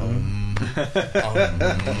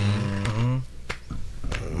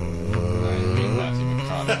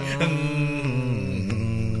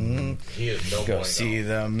 He is no Go bueno. see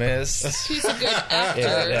the mist. He's a good It actor.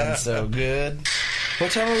 done so good.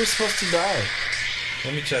 What time are we supposed to die?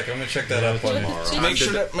 Let me check. I'm gonna check that up on tomorrow. Make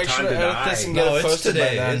sure to time to edit this die. and get No, it it's posted today.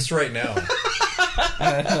 by then. It's right now.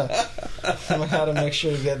 I know how to make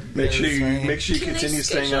sure to get Make sure you right. continue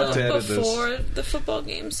staying up to edit this. before the football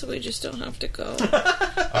game, so we just don't have to go. All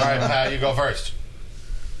right, Pat, you go first.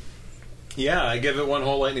 Yeah, I give it one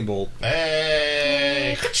whole lightning bolt.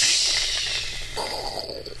 Hey!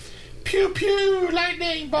 Pew pew,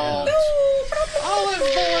 lightning bolt. All of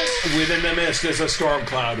boys. Within the mist is a storm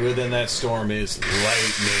cloud. Within that storm is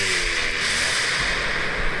lightning.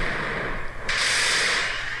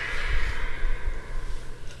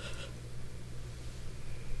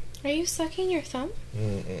 Are you sucking your thumb?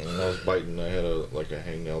 I was biting. I had a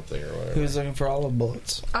hangnail thing or whatever. Who's looking for olive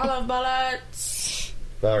bullets? Olive bullets.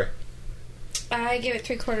 Valerie. I give it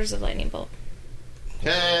 3/4 of lightning bolt.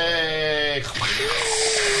 Hey!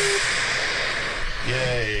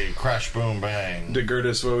 Yay! Crash, boom, bang.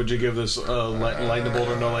 DeGurtis, what would you give this? Lightning bolt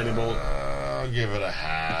or no lightning bolt? I'll give it a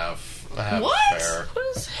half. A half What? is fair.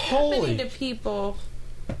 What is Holy- happening to people?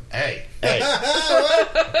 Hey, You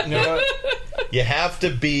know what? You have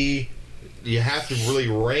to really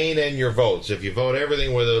rein in your votes. If you vote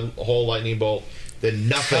everything with a whole lightning bolt, then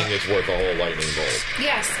nothing is worth a whole lightning bolt.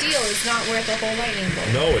 Yeah, steel is not worth a whole lightning bolt.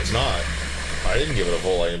 No, it's not. I didn't give it a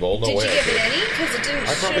full lightning bolt. No Did way. you I give did. it any? Because it didn't.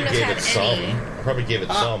 I probably shouldn't gave have it had some. any. I probably gave it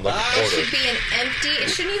some, like a It quarter. should be an empty. It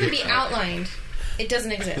shouldn't even be outlined. It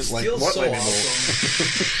doesn't exist. Like, Feels what so lightning bolt?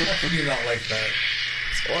 awesome. How can you not like that?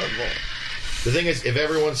 It's horrible. The thing is, if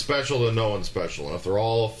everyone's special, then no one's special. And if they're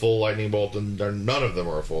all a full lightning bolt, then none of them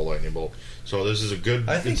are a full lightning bolt. So this is a good...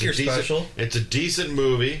 I think it's a you're decent, special. It's a decent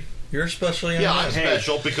movie. You're especially on Yeah, that. I'm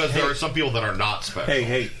special because there are some people that are not special.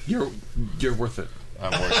 Hey, you're worth it.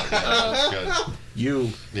 I'm worth it. Yeah, that's good.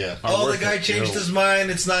 You. Yeah. are Oh, the worth guy it. changed his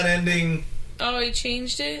mind. It's not ending. Oh, he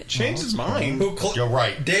changed it? Changed his mind. You're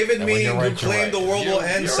right. David And when Mean, you're right, who you're claimed right. the world will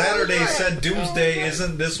end You're Saturday, right. said Doomsday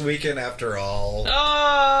isn't this weekend after all. Oh, he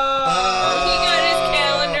got his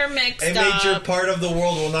calendar mixed A up. major part of the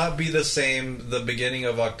world will not be the same the beginning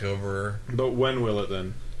of October. But when will it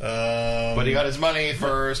then? But he got his money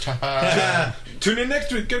first. Tune in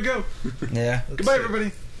next week. Gotta go. Yeah. Goodbye,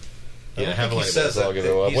 everybody. Yeah, he heavily. says I'll that. give it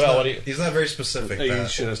away. He's, Well, not, what do you? he's not very specific. Hey, you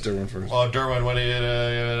Pat. should ask Derwin first. Well, Derwin, what do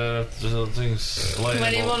you? Things. What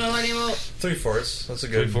do you want? 3/4. That's a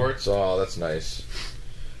good. 3/4. Oh, that's nice.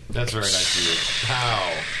 That's very nice of you.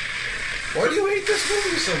 How? Why do you hate this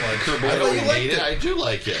movie so much? I thought don't you liked hate it. I do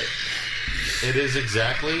like it. It is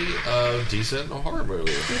exactly a decent horror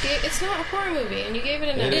movie. It's not a horror movie, and you gave it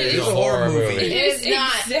a It number. is is a horror movie. It is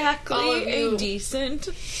not. exactly All of you. indecent.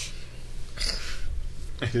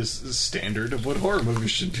 It is the standard of what horror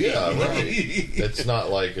movies should be. Yeah, right. It's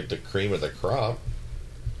not like the cream of the crop.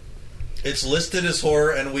 It's listed as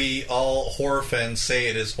horror, and we all horror fans say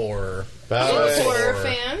it is horror. I'm Valerie. a horror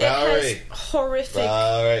fan. It has Valerie. horrific.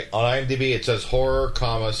 All right. On IMDb, it says horror,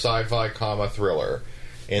 comma, sci-fi, comma, thriller.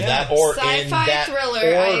 In that Sci-fi thriller,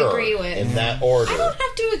 I agree with. In that order. I don't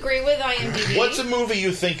have to agree with IMDb. What's a movie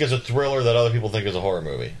you think is a thriller that other people think is a horror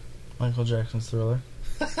movie? Michael Jackson's Thriller.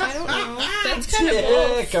 I don't know. That's kind of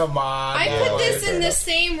both. Come on. I now. put this in the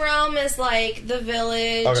same realm as like The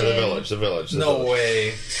Village. Okay, The and- Village. The Village. No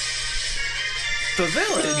way. The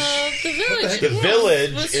Village. The Village. The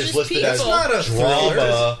Village was is just listed as people. It's not a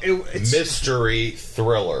drama, It's- mystery,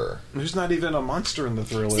 thriller. There's not even a monster in the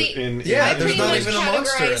thriller. See, Yeah, I there's pretty not much even a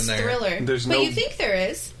monster categorize in there. Thriller. There's but no- you think there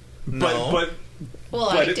is? No. Well,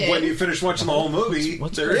 I But did. when you finish watching the whole movie,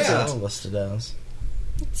 What's there Godzilla isn't. listed as?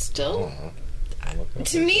 Still,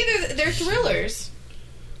 to me, they're thrillers.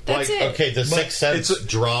 That's Like, it. okay, The Sixth Sense, it's a-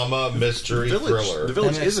 drama, mystery, thriller. The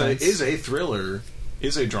Village That makes sense. is a thriller,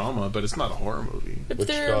 is a drama, but it's not a horror movie. But Which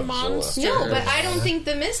they're Godzilla? monsters. No, but I don't think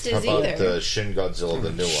The Mist How is about either. the Shin Godzilla,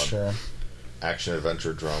 the new one? Sure. Action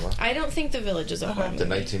adventure drama. I don't think The Village is a horror The movie.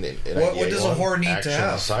 1988 What does a horror need to action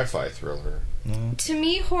have? sci-fi thriller. To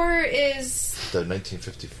me, horror is The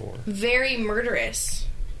 1954 very murderous.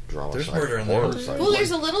 drama. There's sci- murder in horror there. sci-fi. Well,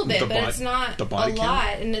 there's a little bit, The but it's not the a body count?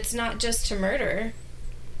 lot, and it's not just to murder.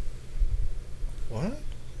 What?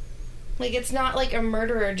 Like, it's not like a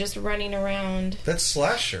murderer just running around. That's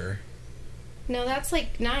slasher. No, that's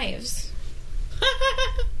like knives.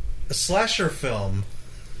 A slasher film.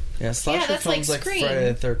 Yeah, slasher that's like films like Scream.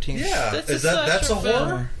 Friday the 13th. Yeah. That's Is a that's a slasher film.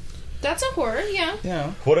 horror? That's a horror, yeah.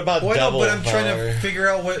 Yeah, What about Well, I know, Devil? but I'm trying Valerie? to figure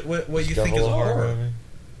out what you think is Devil a horror. movie?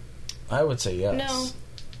 I would say yes. No.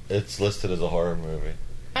 It's listed as a horror movie.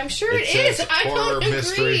 I'm sure It it is. says I horror, don't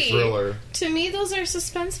mystery, agree. thriller. To me, those are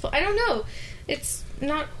suspenseful. I don't know. It's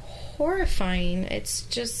not horrifying. It's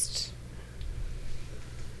just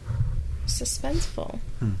suspenseful.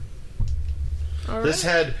 All This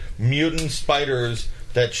right. had mutant spiders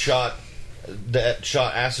that shot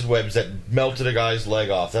acid webs that melted a guy's leg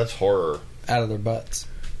off. That's horror. Out of their butts.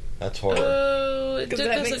 That's horror. Oh, it 'Cause took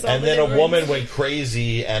that us makes a all And the then a difference. woman went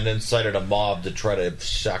crazy and incited a mob to try to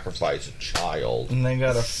sacrifice a child. And they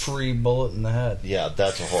got a free bullet in the head. Yeah,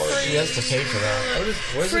 that's a horror. She has to pay for that. What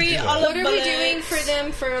does it Free do that? olive What are we bullets. doing for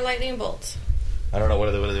them for lightning bolts? I don't know.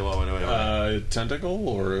 What do they want? A tentacle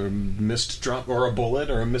or a mist drop or a bullet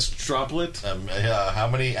or a mist droplet. Yeah, how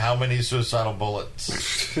many suicidal bullets?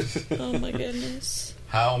 Oh my goodness.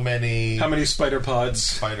 How many How many spider pods?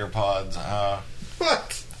 spider pods?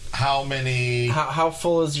 What? How many? How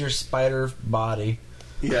full is your spider body?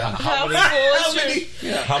 Yeah. How full is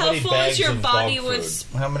your, How many full bags is your of body dog with?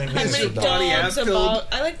 food? How many How bags many of dog? body dogs? has filled?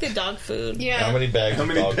 I like the dog food. Yeah. How many bags How of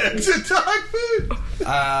many dog bags food? of dog food?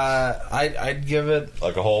 I'd give it.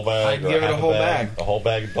 Like a whole bag? I'd or give it half a whole bag. A whole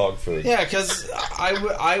bag of dog food. Yeah, because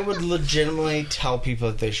I would legitimately tell people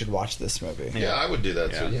that they should watch this movie. Yeah, I would do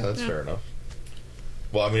that too. Yeah, that's fair enough.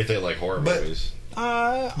 Well, I mean, if they like horror But- movies.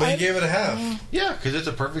 But you gave it a half. Yeah, because it's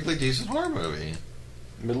a perfectly decent horror movie.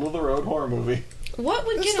 Middle of the road horror movie. What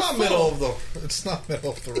would It's get a not full? middle of the. It's not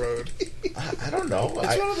middle of the road. I don't know.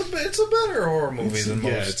 It's one of the. It's a better horror movie than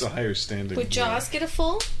Yeah, most. it's a higher standing. Would Jaws get a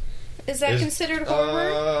full? Is that Is- considered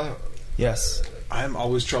horror? Yes. I'm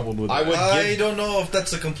always troubled with I that. would I give. don't know if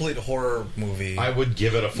that's a complete horror movie. I would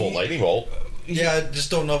give it a full lightning bolt. yeah, I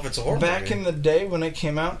just don't know if it's a horror Back movie. in the day when it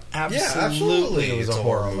came out, absolutely, absolutely, it was it's a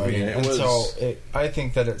horror movie. Yeah, it and was. so I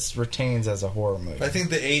think that it retains as a horror movie. I think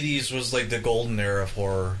the 80s was like the golden era of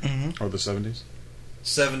horror. Or the 70s.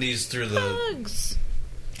 70s through the. Bugs.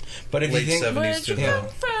 But if late you think, 70s to Yeah.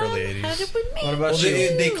 the early 80s. How did we meet? what about Well,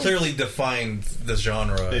 you? they clearly defined the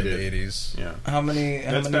genre in did. the 80s. Yeah. How many?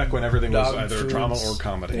 That's back when everything was dog either drama foods? or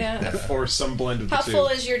comedy. Yeah. Or some blend of the How two. full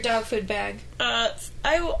is your dog food bag?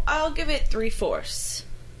 I'll give it 3/4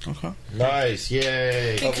 Okay. Nice,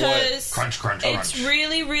 yay! because Crunch, crunch, it's crunch.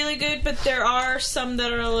 really, really good. But there are some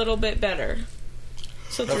that are a little bit better.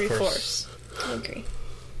 So Of 3/4. course. I agree.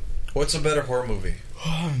 What's a better horror movie?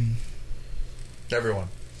 Everyone.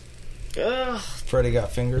 Ugh. Freddy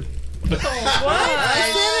Got Fingered.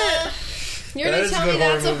 What? You're That going is to a tell me good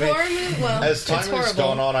that's horror a movie. horror movie? Well, As it's time has horrible.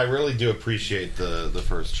 gone on, I really do appreciate the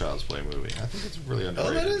first Child's Play movie. I think it's really Oh,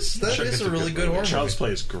 underrated. that is It's a really good movie. horror Child's movie.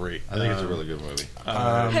 Play is great. I think it's a really good movie.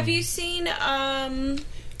 Have you seen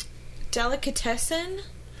Delicatessen?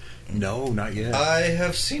 No, not yet. I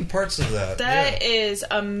have seen parts of that. That yeah. is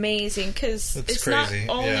amazing because That's it's crazy,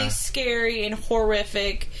 not only yeah. scary and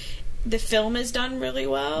horrific. The film is done really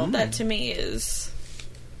well. That to me is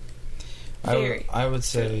very. I would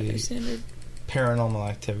say standard. Paranormal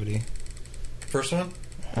Activity. First one?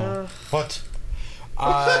 What?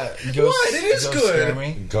 Ghost, What? It is Ghost good. Scare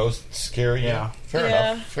Me. Ghost scary? Yeah. Fair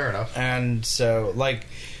Yeah. enough. Fair enough. And so, like,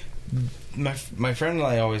 my friend and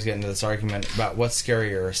I always get into this argument about what's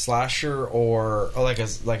scarier, a slasher or like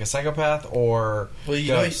a psychopath or Well,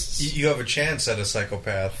 you know, ghosts. you have a chance at a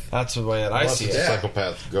psychopath. That's the way that I Unless see it's it. a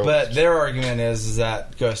psychopath ghost. But their argument is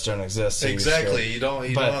that ghosts don't exist. So you're Exactly. scared. You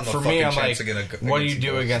don't But have the for fucking me, I'm chance like, against what do you a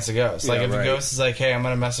do ghost. against a ghost? Like, Yeah, if right. a ghost is like, hey, I'm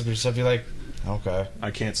going to mess up your stuff, you're like, okay.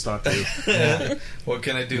 I can't stop you. Yeah. What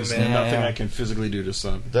can I do, There's man? nothing yeah. I can physically do to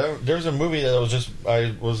stop. There's a movie that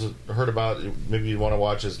I heard about. Maybe you want to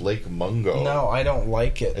watch is Lake Mungo. No, I don't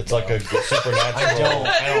like it. It's like a supernatural I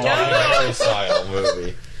don't documentary style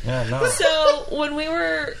movie. Yeah, no. So when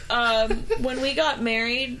we got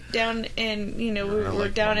married down in we're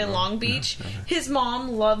down in Long Beach, his mom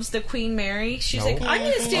loves the Queen Mary. She's like, I'm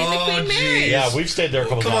gonna stay in the Oh, Queen Mary. geez. Yeah, we've stayed there a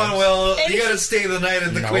couple Come times. on, Will. And You got to stay the night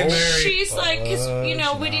at the No. Queen Mary. She's like, because we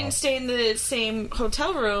no. didn't stay in the same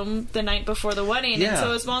hotel room the night before the wedding, and Yeah.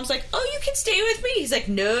 so his mom's like, "Oh, you can stay with me." He's like,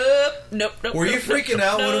 "Nope, nope, nope." Were you nope, freaking nope,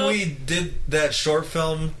 out when nope. we did that short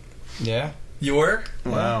film? Yeah. You were?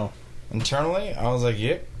 Wow. Internally, I was like,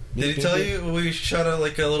 yep. Did he tell you we shot a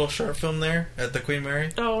little short film there at the Queen Mary?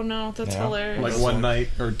 Oh no, that's Yeah. hilarious. Like one night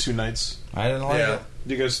or 2 nights. I didn't like Yeah. it.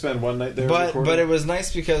 Did you guys spend one night there? But recording? it was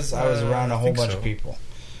nice because I was around a I whole think bunch so. of people.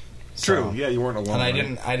 True. So- Yeah, you weren't alone. And I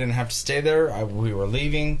right? didn't have to stay there. We were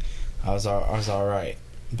leaving. I was all right,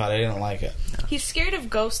 but I didn't like it. He's scared of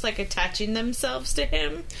ghosts like attaching themselves to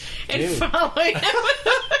him and Dude. following him.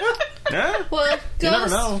 Yeah. Well, You ghosts. never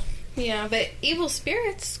know. Yeah, but evil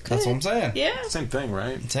spirits. Could. That's what I'm saying. Yeah. Same thing,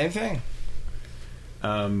 right? Same thing.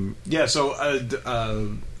 Yeah. So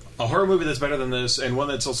a horror movie that's better than this, and one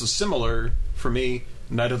that's also similar for me,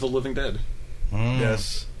 Night of the Living Dead.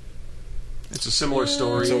 Yes. It's a similar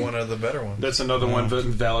story. It's one of the better ones. That's another one,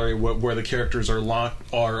 Valerie, where the characters are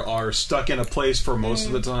are stuck in a place for most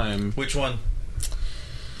of the time. Which one?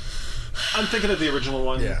 I'm thinking of the original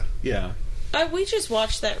one. Yeah. Yeah. We just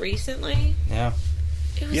watched that recently. Yeah.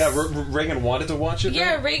 It was, Yeah, Reagan wanted to watch it.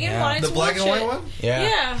 yeah, right? Reagan Yeah. wanted The to black watch and white it. one? Yeah.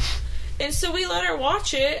 Yeah. And so we let her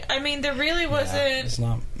watch it. I mean, there really wasn't. It's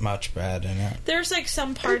not much bad in it. There's like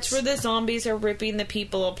some parts where the zombies are ripping the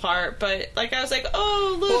people apart, but like I was like,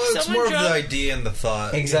 oh look, Well, it's someone more of the dropped. idea and the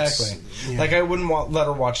thought. Exactly. Like I wouldn't let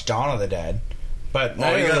her watch Dawn of the Dead, but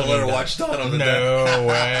Oh, you gotta let her watch Dawn of the Dead. No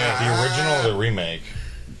way. The original or the remake?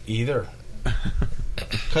 Either.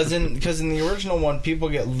 Because in the original one, people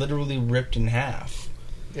get literally ripped in half.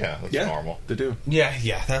 Yeah, that's Yeah, normal. they do.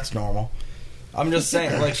 Yeah, that's normal. I'm just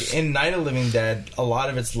saying, like in Night of the Living Dead, a lot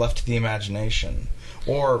of it's left to the imagination,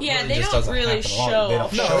 or Yeah, it they just don't doesn't really happen along. show- They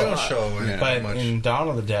don't No, show they it. don't show it But much. in Dawn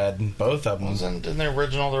of the Dead, both of them. Wasn't in the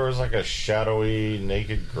original there was like a shadowy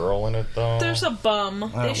naked girl in it though? There's a bum.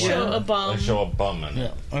 They show well, a bum. They show a bum in it.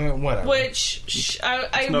 Yeah, I mean, whatever. Which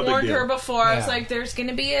I no big warned deal. her before. I was Yeah. like, "There's going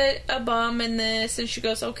to be a bum in this," and she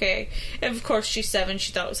goes, "Okay." And of course, she's 7.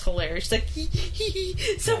 She thought it was hilarious. She's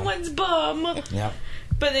like, "Someone's bum." Yeah.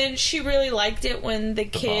 But then she really liked it when the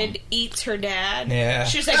kid eats her dad. Yeah.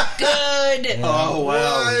 She was like, "Good," Oh wow!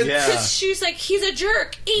 What? Yeah. because she's like, "He's a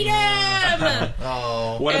jerk. Eat him."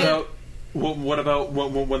 Oh. What And- about what about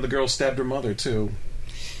when the girl stabbed her mother too?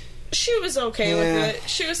 She was okay Yeah. with it.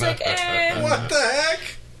 She was like, "Eh." What the heck?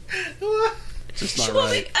 What? Just She not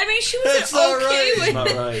wasn't. right. I mean, she was It's not okay right. with It's not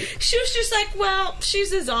it. right. She was just like, well,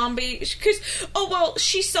 she's a zombie. Because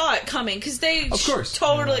she saw it coming. Because they Of course.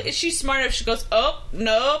 totally. She's smart enough. She goes, oh,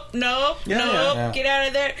 nope, Yeah. get out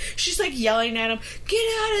of there. She's like yelling at him, get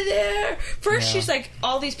out of there. First, she's like,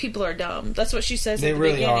 all these people are dumb. That's what she says They at the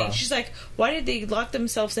really beginning. are. She's like, why did they lock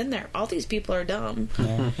themselves in there? All these people are dumb.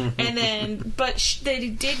 And then, but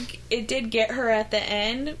it did get her at the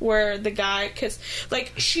end where the guy, because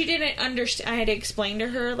like she didn't understand. I had to explain to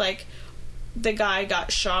her like the guy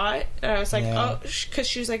got shot. And I was like, Yeah. oh, because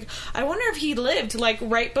she was like, I wonder if he lived, like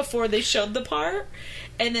right before they showed the part,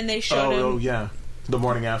 and then they showed him. Oh, yeah. The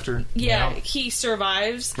morning after. Yeah, he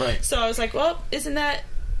survives. Right. So I was like, well, isn't that,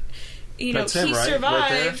 you know, That's him, he right?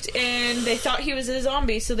 survived and they thought he was a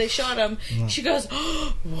zombie, so they shot him. She goes,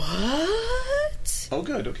 oh, what? Oh,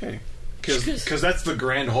 good. Okay. Because that's the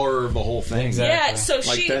grand horror of the whole thing. Exactly. Yeah, so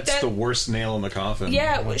Like, that's the worst nail in the coffin.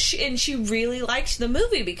 Yeah, well, she really liked the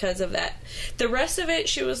movie because of that. The rest of it,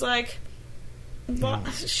 she was like, well,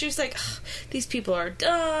 she was like, these people are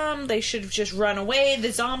dumb. They should have just run away.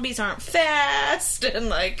 The zombies aren't fast, and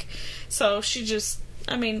like, so she just,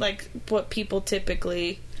 I mean, like what people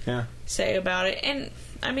typically say about it. And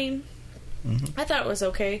I mean, I thought it was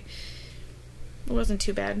okay. It wasn't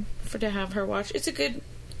too bad to have her watch. It's a good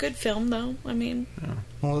film, though. I mean,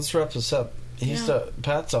 Well, let's wrap this up.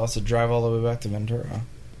 Pat still has to drive all the way back to Ventura.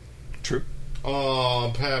 True.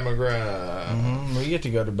 Oh, Pat McGrath. We get to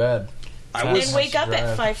go to bed. I was. and wake up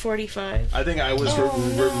at drive. 5:45. I think I was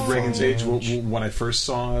Reagan's age when I first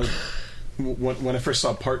saw when I first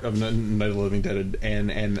saw part of Night of the Living Dead,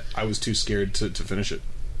 and I was too scared to finish it.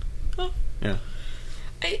 Oh. Yeah.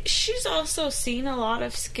 She's also seen a lot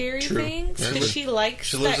of scary True. things Very because true. she likes.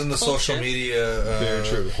 She lives that in the culture. social media. Very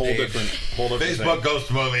true. Whole age. different Facebook thing.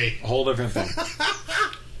 ghost movie. Whole different thing.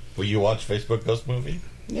 Will you watch Facebook ghost movie?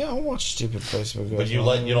 Yeah, I'll watch stupid Facebook. But you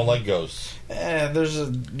don't like ghosts.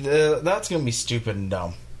 That's gonna be stupid and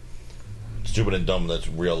dumb. Stupid and dumb. That's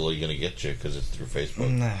really going to get you because it's through Facebook.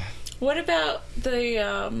 Nah. What about the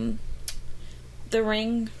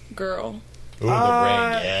Ring girl? Ooh, the Ring.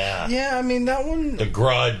 Yeah. Yeah, I mean that one. The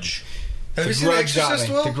Grudge. Have you The seen The Grudge got Exorcist,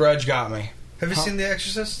 me. Will? The Grudge got me. Have you seen The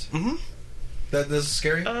Exorcist? Mhm. That's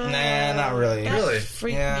scary? Nah, not really. That Really?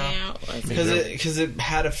 freaked Yeah. me out. I think. Because it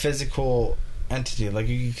had a physical entity. Like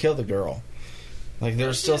you could kill the girl. Like there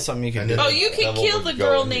was still something you could do. Oh, you can Devil kill would the go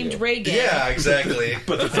girl in named you. Reagan. Yeah, exactly.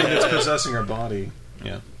 But the thing that's possessing her body.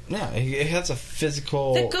 Yeah. Yeah, it has a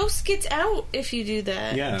physical. The ghost gets out if you do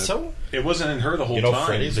that. Yeah. So it wasn't in her the whole You know, time.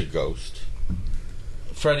 Freddy's a ghost.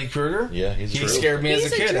 Freddy Krueger. Yeah, he's He true. scared me He's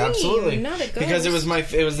as a a kid. dream, Absolutely, not a ghost. because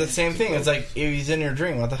it was the same thing. It's like if he's in your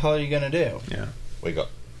dream. What the hell are you gonna do? Yeah. Wake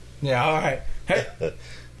up. Yeah, all right. Hey,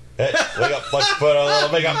 Hey, wake up. Let's put a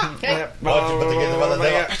little makeup. Watch it, put together by the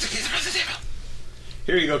devil.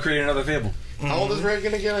 Here you go, create another fable. How old is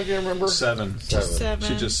Reagan again? I can't remember. 7. Seven.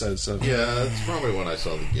 She just said 7. Yeah, that's probably when I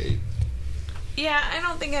saw The Gate. Yeah, I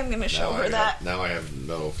don't think I'm going to show her that. Now I have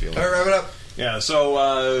no feeling. All right, wrap it up. Yeah,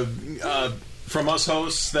 so from us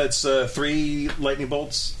hosts, that's 3 lightning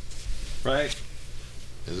bolts, right?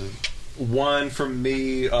 Is it? 1 from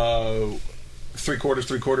me,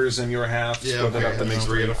 3/4, and your half. Yeah, Split it okay. up, that makes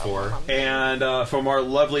 3 3. to 4. And from our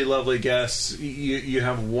lovely guests, you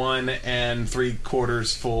have 1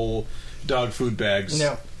 3/4 full dog food bags.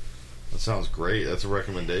 no. That sounds great. That's a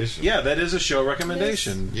recommendation. Yeah, that is a show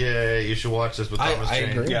recommendation. Yeah, you should watch this with Thomas I Jane.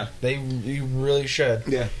 agree. Yeah. You really should.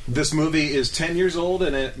 Yeah, this movie is 10 years old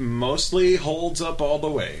and it mostly holds up all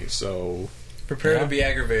the way. So, Prepare to be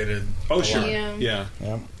aggravated. oh sure, Yeah. yeah.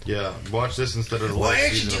 Yeah. Yeah, watch this instead of the Why last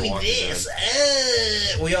aren't you season of doing Walking this?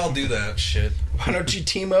 Dead. We all do that shit. Why don't you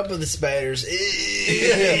team up with the spiders?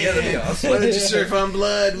 Yeah, that'd be awesome. Why did you surf on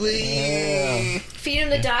blood? Yeah. Feed them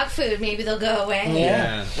the dog food. Maybe they'll go away.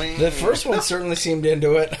 Yeah. The first one certainly seemed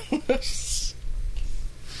into it.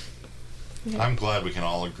 I'm glad we can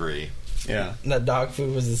all agree. Yeah. That dog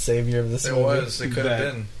food was the savior of this It movie. was. It could have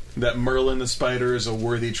That- been. That Merlin the spider is a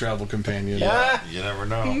worthy travel companion. Yeah. You never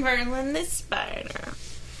know. Merlin the spider.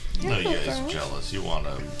 No, you guys are jealous. You want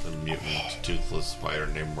a mutant, toothless spider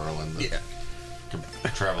named Merlin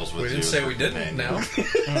that travels with We you. didn't say as a we didn't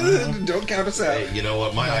companion. now. Don't count us out. Hey, you know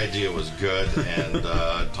what? My idea was good, and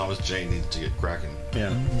Thomas Jane needs to get cracking.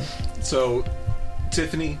 Yeah. So,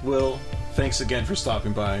 Tiffany, Will, thanks again for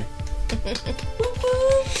stopping by.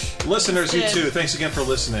 Listeners, you too. Thanks again for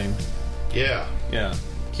listening. Yeah, Yeah.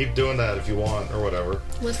 keep doing that if you want or whatever.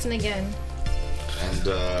 Listen again. And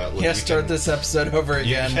look, Yeah, you start can- this episode over You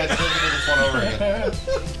again. can't do this one over again.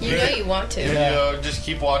 You know you want to. And, Yeah. just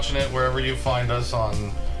keep watching it wherever you find us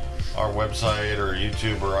on our website or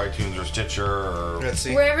YouTube or iTunes or Stitcher or Let's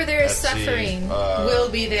see. Wherever there is Etsy, suffering, we'll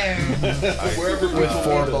be there. Wherever with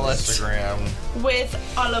 4 bullets. Instagram, With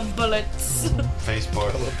all of bullets.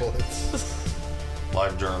 Facebook, bullets.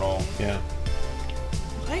 LiveJournal, Yeah.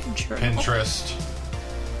 I'm sure. Pinterest,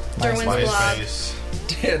 Derwin's blog. MySpace,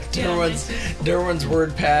 Derwin's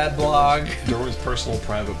WordPad blog. Derwin's personal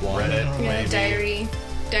private blog. Reddit, Yeah, maybe.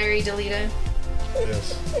 diary deleta.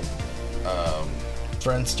 Yes.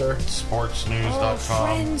 Friendster. Sportsnews.com.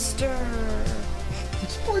 Friendster.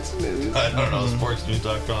 Sports news. I don't know,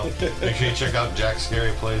 sportsnews.com. Make sure you check out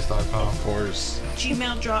jackscaryplace.com. Of course.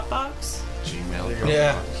 Gmail Dropbox. Gmail.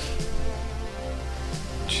 Yeah.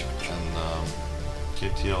 And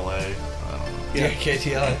KTLA. I don't know. Yeah,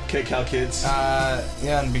 KTLA. K-Cal Kids.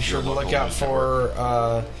 Yeah, and be sure to Your look local out news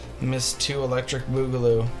for Miss 2 Electric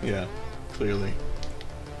Boogaloo. Yeah, clearly.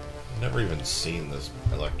 Never even seen this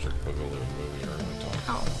Electric Boogaloo movie or anything talking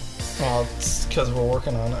about. Well, it's because we're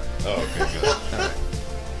working on it. Oh, okay, good. Alright.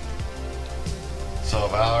 So,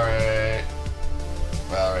 Valerie,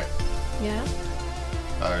 Yeah.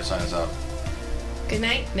 sign us out. Good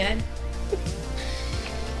night, Ned.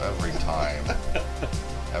 Every time.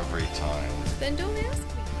 Every time. Then don't ask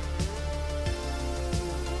me.